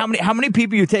going, how many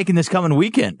people are you taking this coming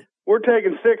weekend? We're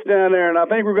taking 6 down there, and I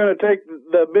think we're going to take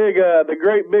the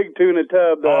great big tuna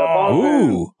tub.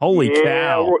 Holy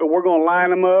cow. We're going to line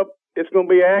them up. It's going to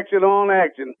be action on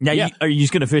action. Now, are you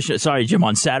just going to fish, sorry, Jim,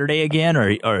 on Saturday again,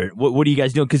 or what are you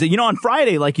guys doing? Because, on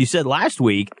Friday, like you said last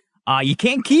week, you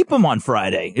can't keep them on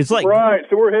Friday. It's like... Right,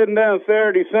 so we're heading down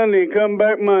Saturday, Sunday, and come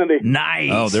back Monday.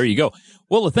 Nice. Oh, there you go.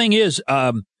 Well, the thing is,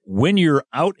 when you're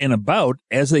out and about,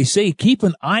 as they say, keep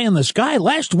an eye on the sky.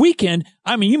 Last weekend,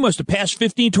 you must have passed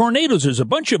 15 tornadoes. There's a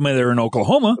bunch of them there in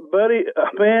Oklahoma. Buddy,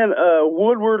 man,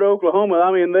 Woodward,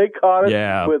 Oklahoma, they caught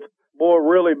it with boy,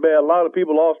 really bad. A lot of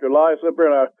people lost their lives up there,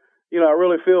 and I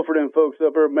really feel for them folks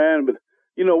up there, man. But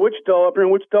Wichita up there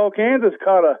in Wichita, Kansas,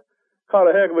 caught a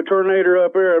heck of a tornado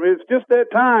up there. I mean, it's just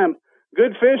that time.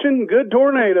 Good fishing, good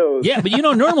tornadoes. Yeah, but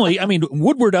normally,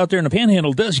 Woodward out there in the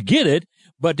Panhandle does get it,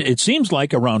 but it seems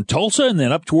like around Tulsa and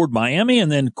then up toward Miami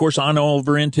and then, of course, on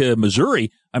over into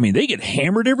Missouri, they get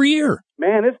hammered every year.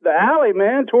 Man, it's the alley,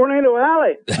 man. Tornado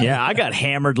Alley. Yeah, I got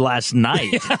hammered last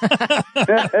night.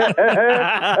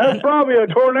 That's probably a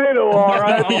tornado, all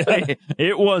right.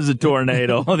 It was a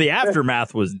tornado. The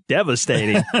aftermath was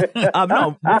devastating.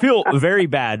 No, I feel very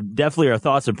bad. Definitely our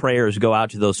thoughts and prayers go out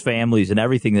to those families and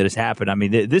everything that has happened.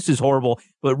 This is horrible.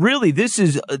 But really, this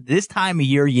time of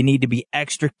year, you need to be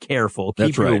extra careful.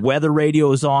 Keep your weather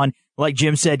radios on. Like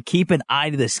Jim said, keep an eye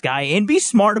to the sky and be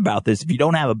smart about this. If you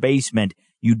don't have a basement,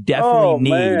 you definitely need.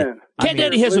 Man. Cat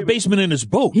Daddy has a basement in his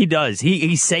boat. He does.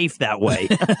 He's safe that way.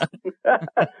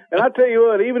 And I tell you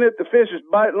what, even if the fish is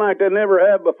biting like they never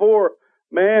have before,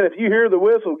 man, if you hear the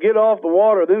whistle, get off the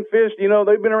water. Them fish,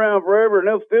 they've been around forever and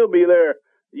they'll still be there.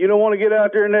 You don't want to get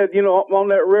out there in that, on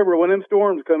that river when them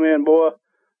storms come in, boy.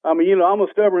 I'm a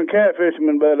stubborn cat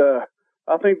fisherman, but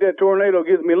I think that tornado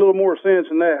gives me a little more sense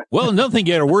than that. Well, another thing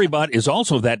you got to worry about is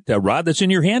also that rod that's in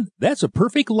your hand. That's a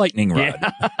perfect lightning rod.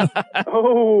 Yeah.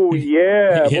 Oh,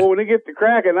 yeah. Boy, when it gets to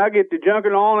cracking, I get to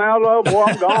junking on out of, boy,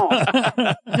 I'm gone.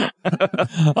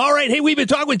 All right. Hey, we've been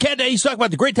talking with Cat Daddy. He's talking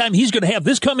about the great time he's going to have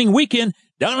this coming weekend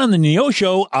down on the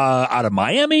Neosho out of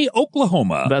Miami,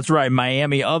 Oklahoma. That's right.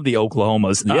 Miami of the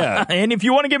Oklahomas. Yeah. And if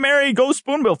you want to get married, go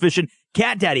spoonbill fishing.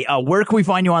 Cat Daddy, where can we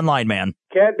find you online, man?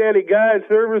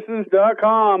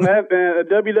 CatDaddyGuideServices.com. That's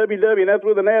www, and that's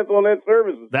with an S on that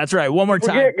services. That's right. One more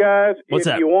time. Forget, guys, if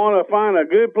you want to find a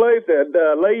good place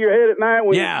to lay your head at night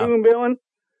when you're spoonbilling,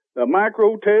 the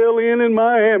Microtel Inn in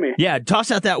Miami. Yeah, toss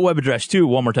out that web address, too,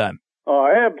 one more time. Oh,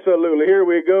 absolutely. Here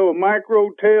we go.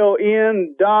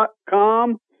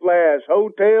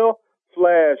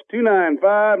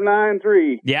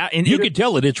 microtelinn.com/hotel/29593. Yeah, and you can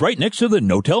tell it's right next to the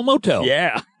No-Tel Motel.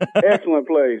 Yeah. Excellent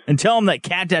place. And tell them that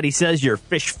Cat Daddy says you're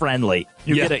fish friendly.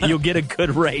 You'll get a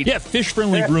good rate. Yeah, fish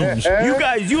friendly rooms. You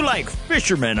guys, you like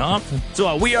fishermen, huh?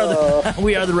 So we are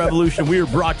the Revolution. We are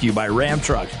brought to you by Ram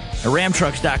Trucks.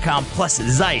 RamTrucks.com plus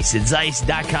Zeiss at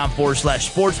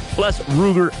Zeiss.com/sports plus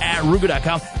Ruger at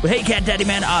Ruger.com. But hey, Cat Daddy,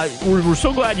 man, we're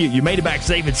so glad you made it back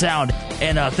safe and sound.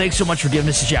 And thanks so much for giving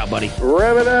us a shout, buddy.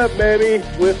 Rev it up, baby,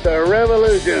 with the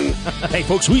revolution. Hey,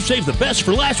 folks, we've saved the best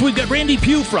for last. We've got Randy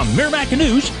Pugh from Merrimack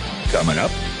Canoes coming up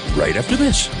right after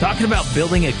this. Talking about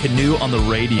building a canoe on the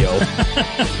radio.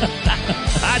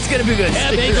 That's going to be good.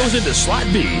 Yeah, it goes into slot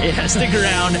B. Yeah, stick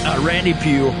around. Randy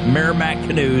Pugh, Merrimack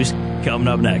Canoes, coming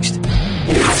up next.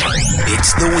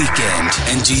 It's the weekend,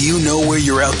 and do you know where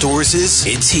your outdoors is?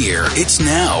 It's here. It's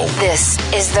now. This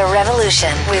is The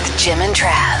Revolution with Jim and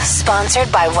Trav, sponsored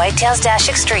by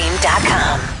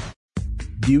whitetails-extreme.com.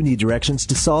 Do you need directions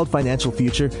to solid financial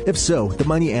future? If so, The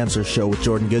Money Answer Show with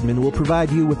Jordan Goodman will provide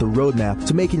you with a roadmap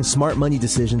to making smart money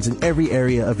decisions in every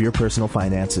area of your personal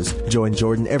finances. Join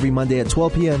Jordan every Monday at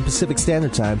 12 p.m. Pacific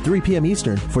Standard Time, 3 p.m.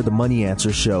 Eastern for The Money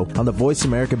Answer Show on the Voice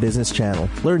America Business Channel.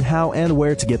 Learn how and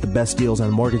where to get the best deals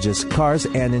on mortgages, cars,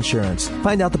 and insurance.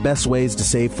 Find out the best ways to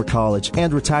save for college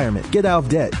and retirement. Get out of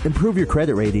debt, improve your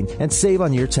credit rating, and save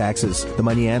on your taxes. The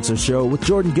Money Answer Show with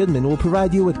Jordan Goodman will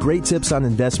provide you with great tips on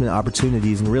investment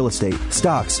opportunities in real estate,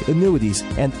 stocks, annuities,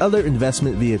 and other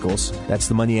investment vehicles. That's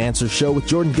the Money Answer Show with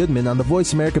Jordan Goodman on the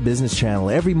Voice America Business Channel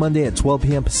every Monday at 12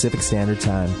 p.m. Pacific Standard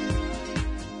Time.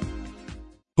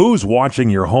 Who's watching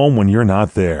your home when you're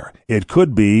not there? It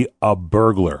could be a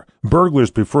burglar.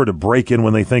 Burglars prefer to break in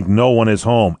when they think no one is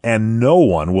home, and no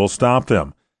one will stop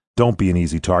them. Don't be an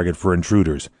easy target for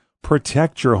intruders.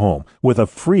 Protect your home with a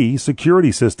free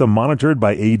security system monitored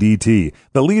by ADT,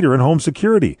 the leader in home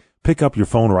security. Pick up your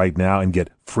phone right now and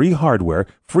get free hardware,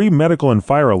 free medical and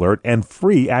fire alert, and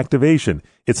free activation.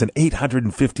 It's an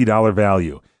 $850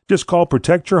 value. Just call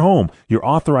Protect Your Home, your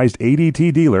authorized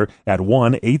ADT dealer, at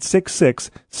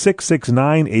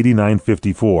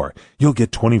 1-866-669-8954. You'll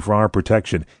get 24-hour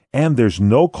protection, and there's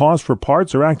no cost for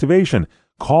parts or activation.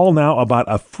 Call now about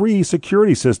a free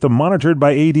security system monitored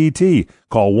by ADT.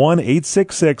 Call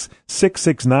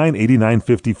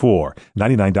 1-866-669-8954.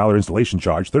 $99 installation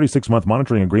charge, 36-month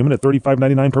monitoring agreement at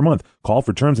 $35.99 per month. Call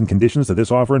for terms and conditions to this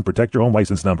offer and Protect Your Home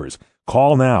license numbers.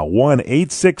 Call now,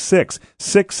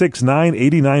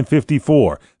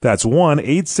 1-866-669-8954. That's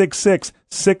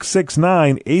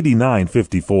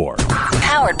 1-866-669-8954.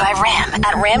 Powered by Ram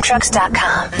at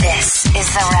ramtrucks.com. This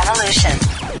is The Revolution.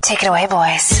 Take it away,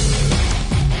 boys.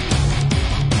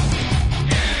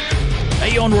 Hey,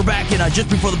 Hey, yo, and we're back in. Just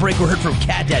before the break, we heard from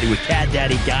Cat Daddy with Cat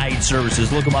Daddy Guide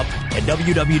Services. Look them up at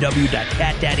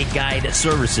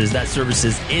www.catdaddyguideservices. That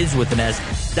services is with an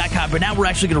S.com. But now we're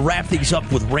actually going to wrap things up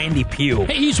with Randy Pugh.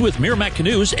 Hey, he's with Merrimack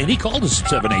Canoes, and he called us at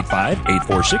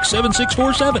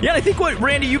 785-846-7647. Yeah, I think,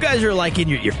 Randy, you guys are like in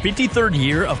your 53rd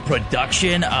year of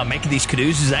production making these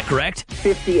canoes. Is that correct?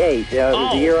 58. It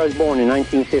was the year I was born in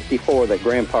 1954 that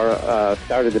Grandpa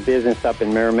started the business up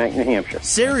in Merrimack, New Hampshire.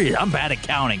 Serious? I'm bad at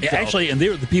counting. Yeah, actually, and they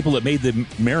were the people that made the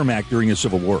Merrimack during the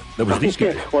Civil War. That was these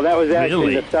guys. Well, that was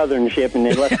actually the Southern ship, and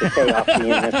they left the K off the end.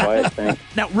 That's why I think.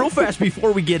 Now, real fast,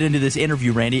 before we get into this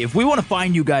interview, Randy, if we want to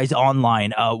find you guys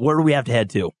online, where do we have to head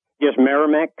to? Just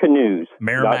Merrimack Canoes.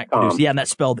 Merrimack Canoes. Yeah, and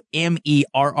that's spelled Merrimack.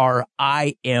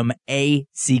 And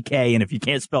if you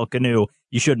can't spell canoe,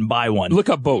 you shouldn't buy one. Look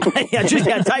up boat.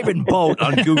 Type in boat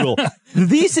on Google.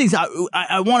 These things,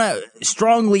 I want to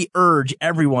strongly urge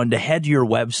everyone to head to your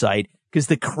website, because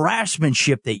the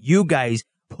craftsmanship that you guys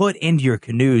put into your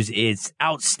canoes is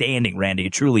outstanding, Randy.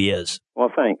 It truly is. Well,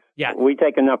 thanks. Yeah. We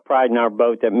take enough pride in our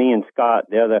boat that me and Scott,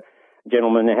 the other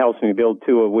gentleman that helps me build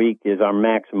 2 a week, is our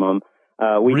maximum.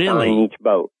 We sign each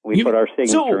boat. We put our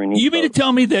signature in each boat. So you mean to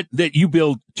tell me that you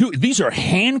build 2? These are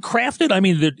handcrafted? I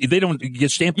mean, they don't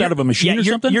get stamped out of a machine or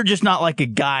something? You're just not like a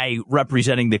guy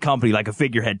representing the company, like a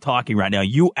figurehead talking right now.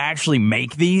 You actually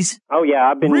make these? Oh,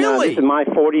 yeah. I've been, this is my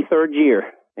 43rd year.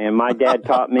 And my dad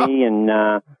taught me, and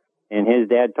his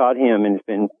dad taught him, and it's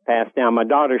been passed down. My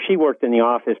daughter, she worked in the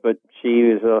office, but she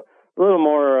was a little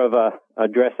more of a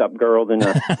dress-up girl than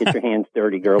a get-your-hands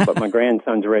dirty girl, but my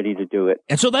grandson's ready to do it.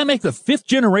 And so that makes the 5th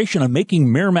generation of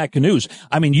making Merrimack canoes.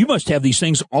 I mean, you must have these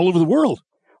things all over the world.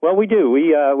 Well, we do.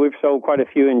 We've sold quite a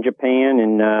few in Japan,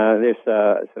 and there's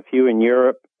a few in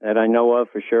Europe that I know of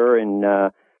for sure,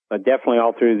 and but definitely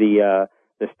all through the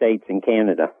States and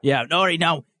Canada. Yeah. All right.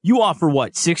 Now, you offer,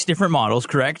 6 different models,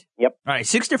 correct? Yep. All right,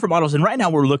 6 different models. And right now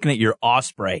we're looking at your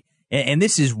Osprey. And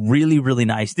this is really, really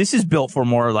nice. This is built for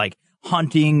more like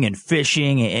hunting and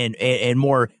fishing and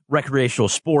more recreational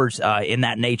sports in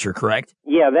that nature, correct?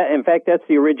 Yeah. In fact, that's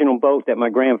the original boat that my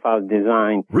grandfather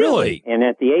designed. Really? And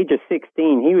at the age of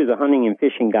 16, he was a hunting and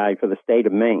fishing guide for the state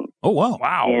of Maine. Oh,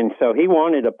 wow. And so he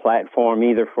wanted a platform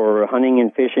either for hunting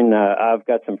and fishing. I've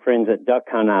got some friends that duck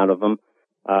hunt out of them.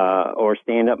 Or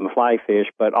stand up and fly fish,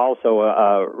 but also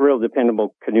a real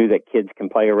dependable canoe that kids can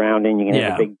play around in. You can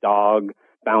have a big dog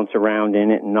bounce around in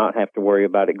it and not have to worry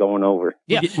about it going over.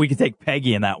 Yeah, we could take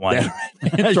Peggy in that one.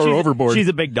 Throw her overboard. She's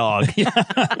a big dog. Okay, I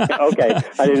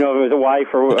didn't know if it was a wife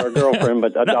or a girlfriend,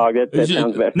 but a dog, that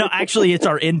sounds better. No, actually, it's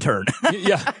our intern.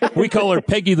 Yeah, we call her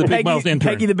Peggy the Big Mouth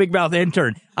Intern. Peggy the Big Mouth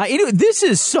Intern. This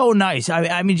is so nice.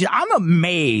 I mean, I'm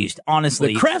amazed,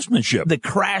 honestly. The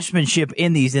craftsmanship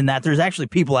in these, in that there's actually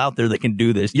people out there that can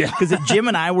do this. Yeah. Because if Jim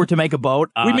and I were to make a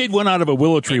boat, we made one out of a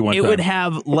willow tree one time. It would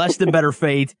have less than better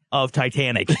fate of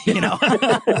Titanic.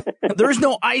 There's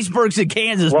no icebergs in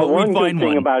Kansas, but we find one. One good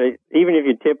thing about it, even if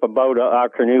you tip a boat, our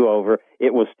canoe over,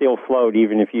 it will still float,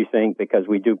 even if you sink, because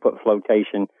we do put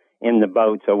flotation in the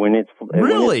boat. So when it's full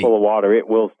of water, it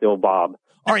will still bob.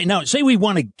 All right, now say we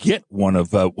want to get one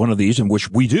of these, and which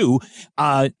we do.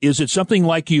 Is it something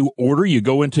like you order? You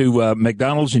go into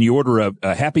McDonald's and you order a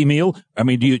Happy Meal. I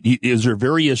mean, is there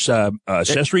various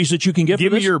accessories that you can get?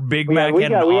 Give for me this? your Big Mac we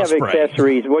and have Osprey.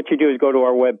 accessories. What you do is go to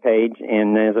our webpage,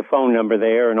 and there's a phone number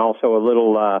there, and also a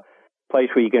little place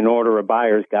where you can order a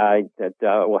buyer's guide that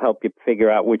will help you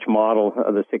figure out which model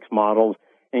of the 6 models.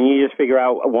 And you just figure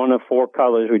out one of 4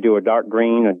 colors. We do a dark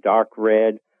green, a dark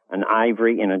red, an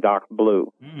ivory, and a dark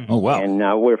blue. Oh, wow. And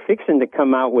we're fixing to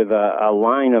come out with a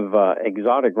line of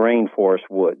exotic rainforest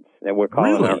woods that we're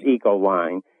calling our Eco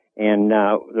Line. And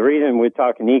the reason we're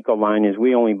talking Eco Line is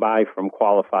we only buy from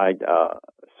qualified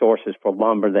sources for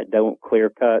lumber that don't clear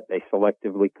cut. They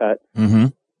selectively cut. Mm-hmm.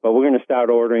 But we're going to start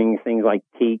ordering things like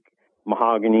teak,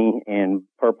 mahogany, and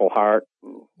purple heart.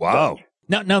 Wow.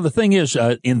 Now the thing is,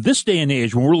 in this day and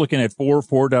age, when we're looking at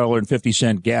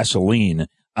 $4.50 gasoline,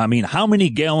 I mean, how many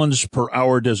gallons per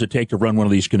hour does it take to run one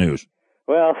of these canoes?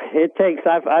 Well, it takes,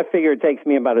 I figure it takes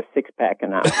me about a 6-pack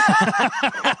an hour.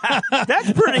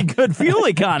 That's pretty good fuel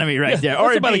economy right there.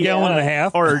 Or about a gallon and a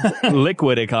half. Or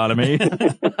liquid economy.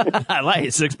 I like it,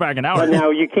 6-pack an hour. But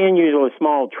now, you can use a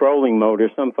small trolling motor.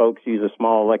 Some folks use a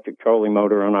small electric trolling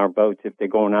motor on our boats if they're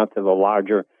going out to the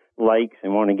larger lakes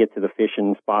and want to get to the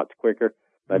fishing spots quicker.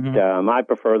 But I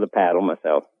prefer the paddle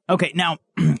myself. Okay, now,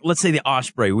 let's say the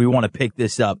Osprey. We want to pick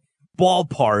this up.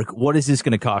 Ballpark, what is this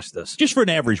going to cost us? Just for an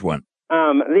average one.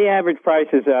 The average price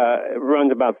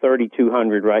runs about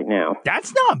 $3,200 right now.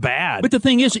 That's not bad. But the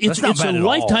thing is, it's a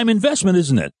lifetime investment,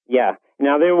 isn't it? Yeah.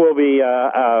 Now, there will be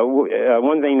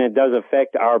one thing that does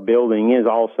affect our building is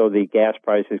also the gas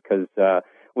prices because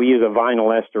we use a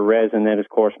vinyl ester resin that is, of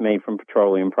course, made from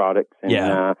petroleum products.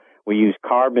 And we use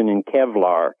carbon and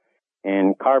Kevlar.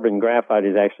 And carbon graphite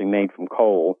is actually made from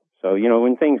coal. So,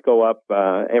 when things go up,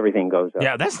 everything goes up.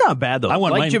 Yeah, that's not bad, though. I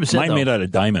want mine made out of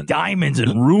diamonds. Diamonds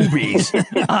and rubies.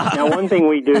 Now, one thing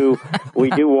we do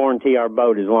warranty our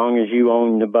boat. As long as you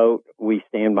own the boat, we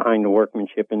stand behind the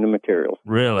workmanship and the materials.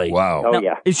 Really? Wow. Oh, now,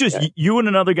 yeah. It's just you and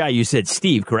another guy. You said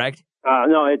Steve, correct?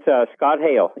 No, it's Scott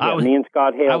Hale. Yeah, me and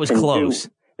Scott Hale. I was close.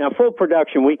 Now, full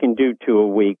production, we can do 2 a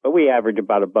week, but we average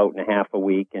about a boat and a half a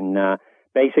week, and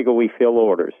basically we fill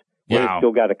orders. We've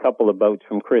still got a couple of boats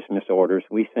from Christmas orders.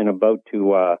 We sent a boat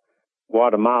to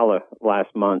Guatemala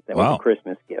last month. That was a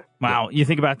Christmas gift. Wow. You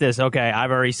think about this. Okay,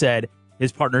 I've already said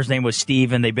his partner's name was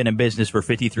Steve, and they've been in business for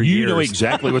 53 years. You know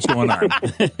exactly what's going on.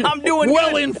 I'm doing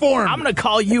well informed. I'm going to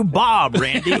call you Bob,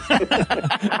 Randy.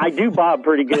 I do Bob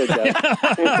pretty good, though.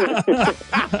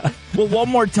 Well, one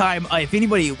more time, if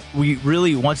anybody, we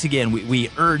really, once again, we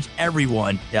urge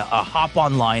everyone to hop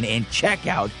online and check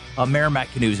out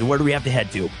Merrimack Canoes. And where do we have to head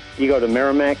to? You go to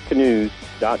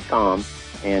merrimackcanoes.com,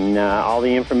 and all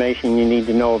the information you need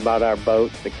to know about our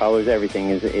boats, the colors, everything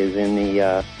is in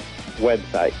the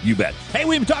website. You bet. Hey,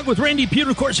 we've been talking with Randy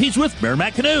Pewter. Of course, he's with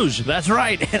Merrimack Canoes. That's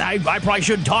right. And I probably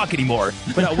shouldn't talk anymore.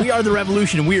 But we are the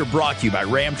Revolution, and we are brought to you by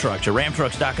Ram Trucks at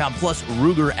ramtrucks.com, plus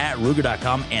Ruger at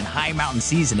Ruger.com, and High Mountain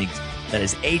Seasonings. That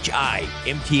is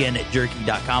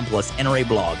HIMTNjerky.com, plus NRA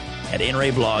Blog at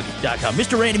nrablog.com.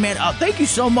 Mr. Randy, man, thank you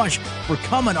so much for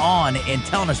coming on and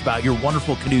telling us about your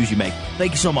wonderful canoes you make.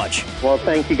 Thank you so much. Well,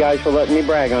 thank you guys for letting me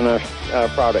brag on our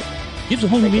product. Gives a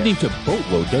whole new meaning to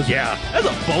boatload, doesn't it? Yeah, that's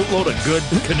a boatload of good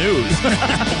canoes.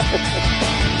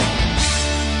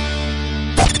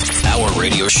 Our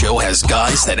radio show has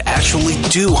guys that actually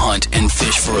do hunt and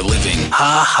fish for a living.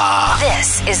 Ha ha.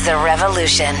 This is The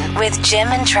Revolution with Jim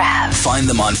and Trav. Find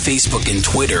them on Facebook and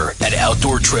Twitter at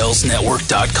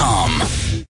OutdoorTrailsNetwork.com.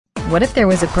 What if there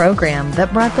was a program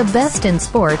that brought the best in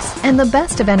sports and the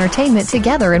best of entertainment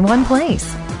together in one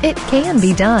place? It can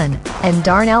be done, and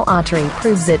Darnell Autry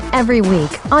proves it every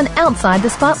week on Outside the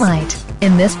Spotlight.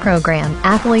 In this program,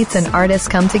 athletes and artists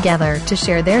come together to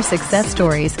share their success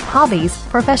stories, hobbies,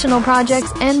 professional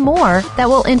projects, and more that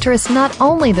will interest not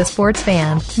only the sports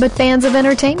fan, but fans of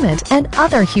entertainment and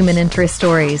other human interest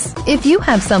stories. If you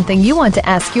have something you want to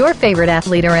ask your favorite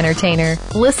athlete or entertainer,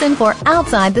 listen for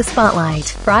Outside the Spotlight,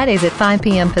 Fridays at 5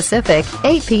 p.m. Pacific,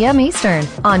 8 p.m. Eastern,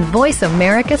 on Voice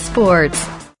America Sports.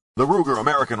 The Ruger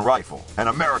American Rifle, an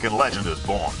American legend is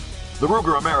born. The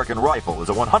Ruger American Rifle is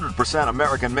a 100%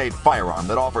 American-made firearm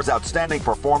that offers outstanding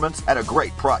performance at a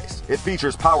great price. It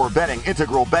features power bedding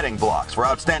integral bedding blocks for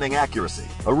outstanding accuracy,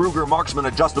 a Ruger Marksman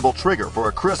adjustable trigger for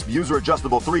a crisp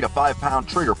user-adjustable 3 to 5 pound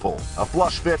trigger pull, a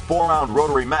flush-fit 4-round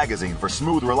rotary magazine for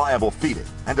smooth, reliable feeding,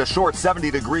 and a short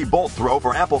 70-degree bolt throw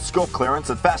for ample scope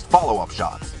clearance and fast follow-up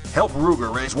shots. Help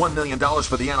Ruger raise $1 million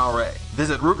for the NRA.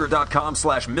 Visit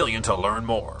Ruger.com/million to learn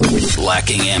more.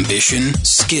 Lacking ambition,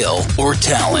 skill, or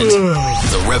talent,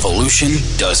 the Revolution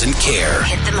doesn't care.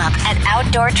 Hit them up at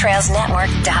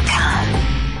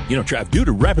OutdoorTrailsNetwork.com. You know, Trav, due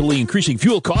to rapidly increasing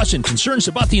fuel costs and concerns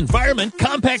about the environment,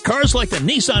 compact cars like the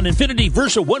Nissan Infiniti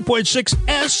Versa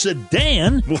 1.6S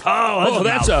sedan,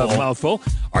 that's a mouthful,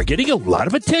 are getting a lot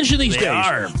of attention these days.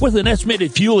 With an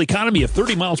estimated fuel economy of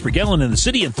 30 miles per gallon in the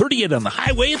city and 38 on the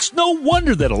highway, it's no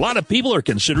wonder that a lot of people are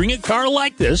considering a car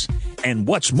like this. And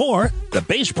what's more, the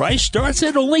base price starts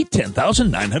at only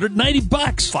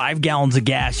 $10,990. 5 gallons of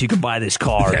gas, you can buy this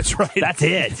car. That's right. That's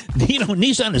it. You know,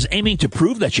 Nissan is aiming to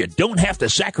prove that you don't have to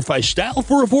sacrifice style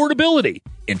for affordability,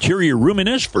 interior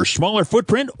roominess for smaller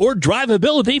footprint, or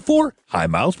drivability for high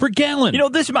miles per gallon. You know,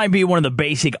 this might be one of the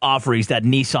basic offerings that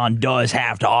Nissan does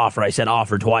have to offer. I said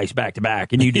offer twice back to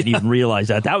back, and you didn't even realize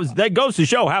that. That goes to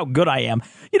show how good I am.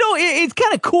 You know, it's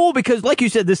kind of cool because, like you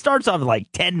said, this starts off at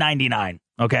like $10,999.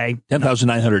 Okay,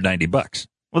 $10,990.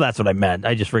 Well, that's what I meant.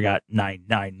 I just forgot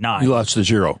 999. You lost the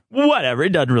zero. Whatever. It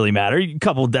doesn't really matter. A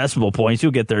couple decimal points.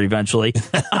 You'll get there eventually.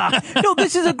 No,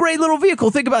 this is a great little vehicle.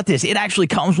 Think about this. It actually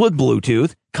comes with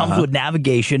Bluetooth, comes with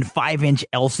navigation, 5-inch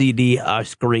LCD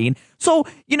screen. So,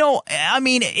 you know, I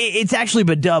mean, it's actually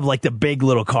been dubbed like the big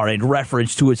little car in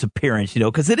reference to its appearance, you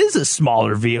know, because it is a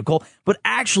smaller vehicle. But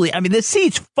actually, I mean, this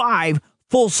seats 5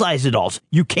 full-size adults.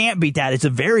 You can't beat that. It's a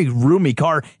very roomy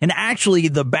car. And actually,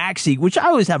 the back seat, which I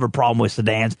always have a problem with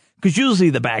sedans, because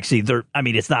usually the back seat,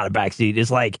 it's not a back seat. It's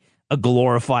like a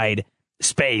glorified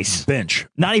space. Bench.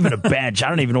 Not even a bench. I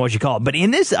don't even know what you call it. But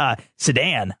in this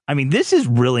sedan, I mean, this is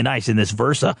really nice in this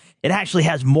Versa. It actually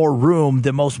has more room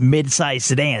than most mid-sized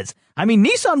sedans. I mean,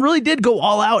 Nissan really did go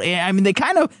all out. And I mean, they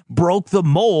kind of broke the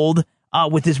mold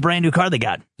with this brand new car they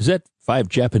got. Is that 5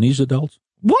 Japanese adults?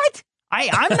 What?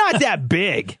 I'm not that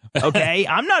big, okay?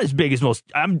 I'm not as big as most.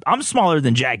 I'm smaller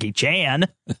than Jackie Chan.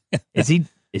 Is he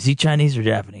Chinese or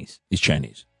Japanese? He's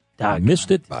Chinese. I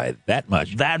missed it by that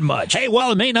much. That much. Hey,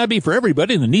 while it may not be for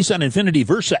everybody, the Nissan Infiniti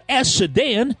Versa S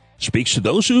sedan speaks to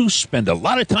those who spend a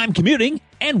lot of time commuting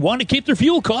and want to keep their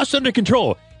fuel costs under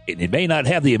control. It may not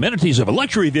have the amenities of a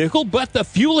luxury vehicle, but the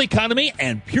fuel economy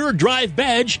and pure drive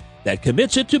badge that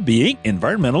commits it to being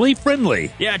environmentally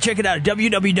friendly. Yeah, check it out at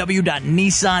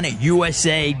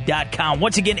www.nissanusa.com.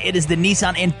 Once again, it is the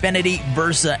Nissan Infiniti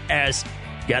Versa S.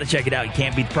 You got to check it out. You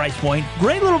can't beat the price point.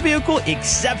 Great little vehicle,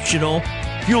 exceptional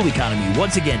fuel economy.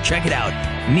 Once again, check it out,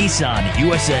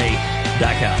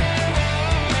 nissanusa.com.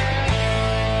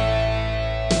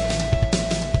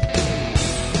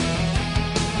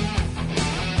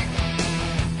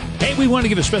 Hey, we want to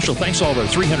give a special thanks to all of our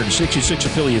 366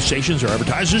 affiliate stations, our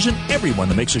advertisers, and everyone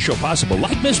that makes the show possible,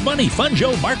 like Miss Bunny, Fun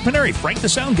Joe, Mark Paneri, Frank the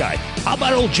Sound Guy. How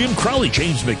about old Jim Crowley,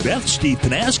 James McBeth, Steve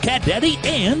Panaz, Cat Daddy,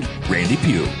 and Randy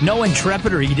Pugh. No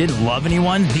intrepid or he didn't love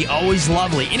anyone. The always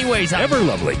lovely. Anyways, ever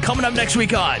lovely. Coming up next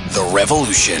week on The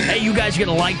Revolution. Hey, you guys are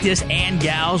going to like this, and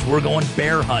gals, we're going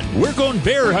bear hunting. We're going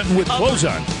bear hunting with clothes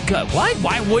on. What?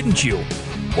 Why wouldn't you?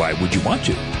 Why would you want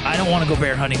to? I don't want to go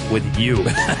bear hunting with you.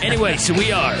 Anyway, so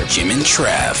we are Jim and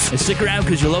Trav. And stick around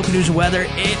because your local news and weather,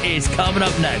 it is coming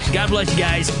up next. God bless you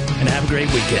guys, and have a great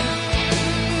weekend.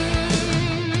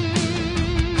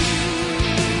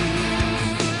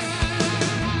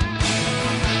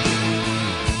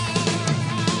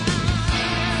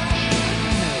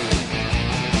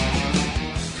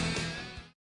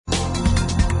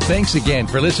 Thanks again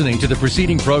for listening to the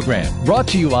preceding program, brought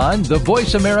to you on the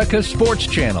Voice America Sports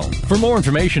Channel. For more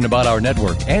information about our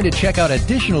network and to check out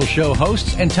additional show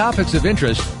hosts and topics of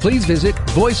interest, please visit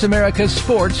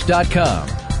voiceamericasports.com.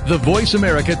 The Voice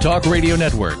America Talk Radio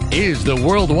Network is the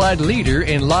worldwide leader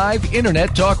in live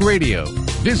Internet talk radio.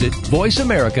 Visit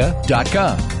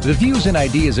voiceamerica.com. The views and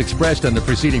ideas expressed on the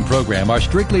preceding program are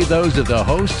strictly those of the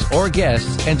hosts or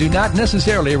guests and do not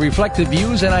necessarily reflect the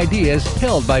views and ideas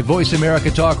held by Voice America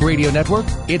Talk Radio Network,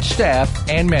 its staff,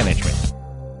 and management.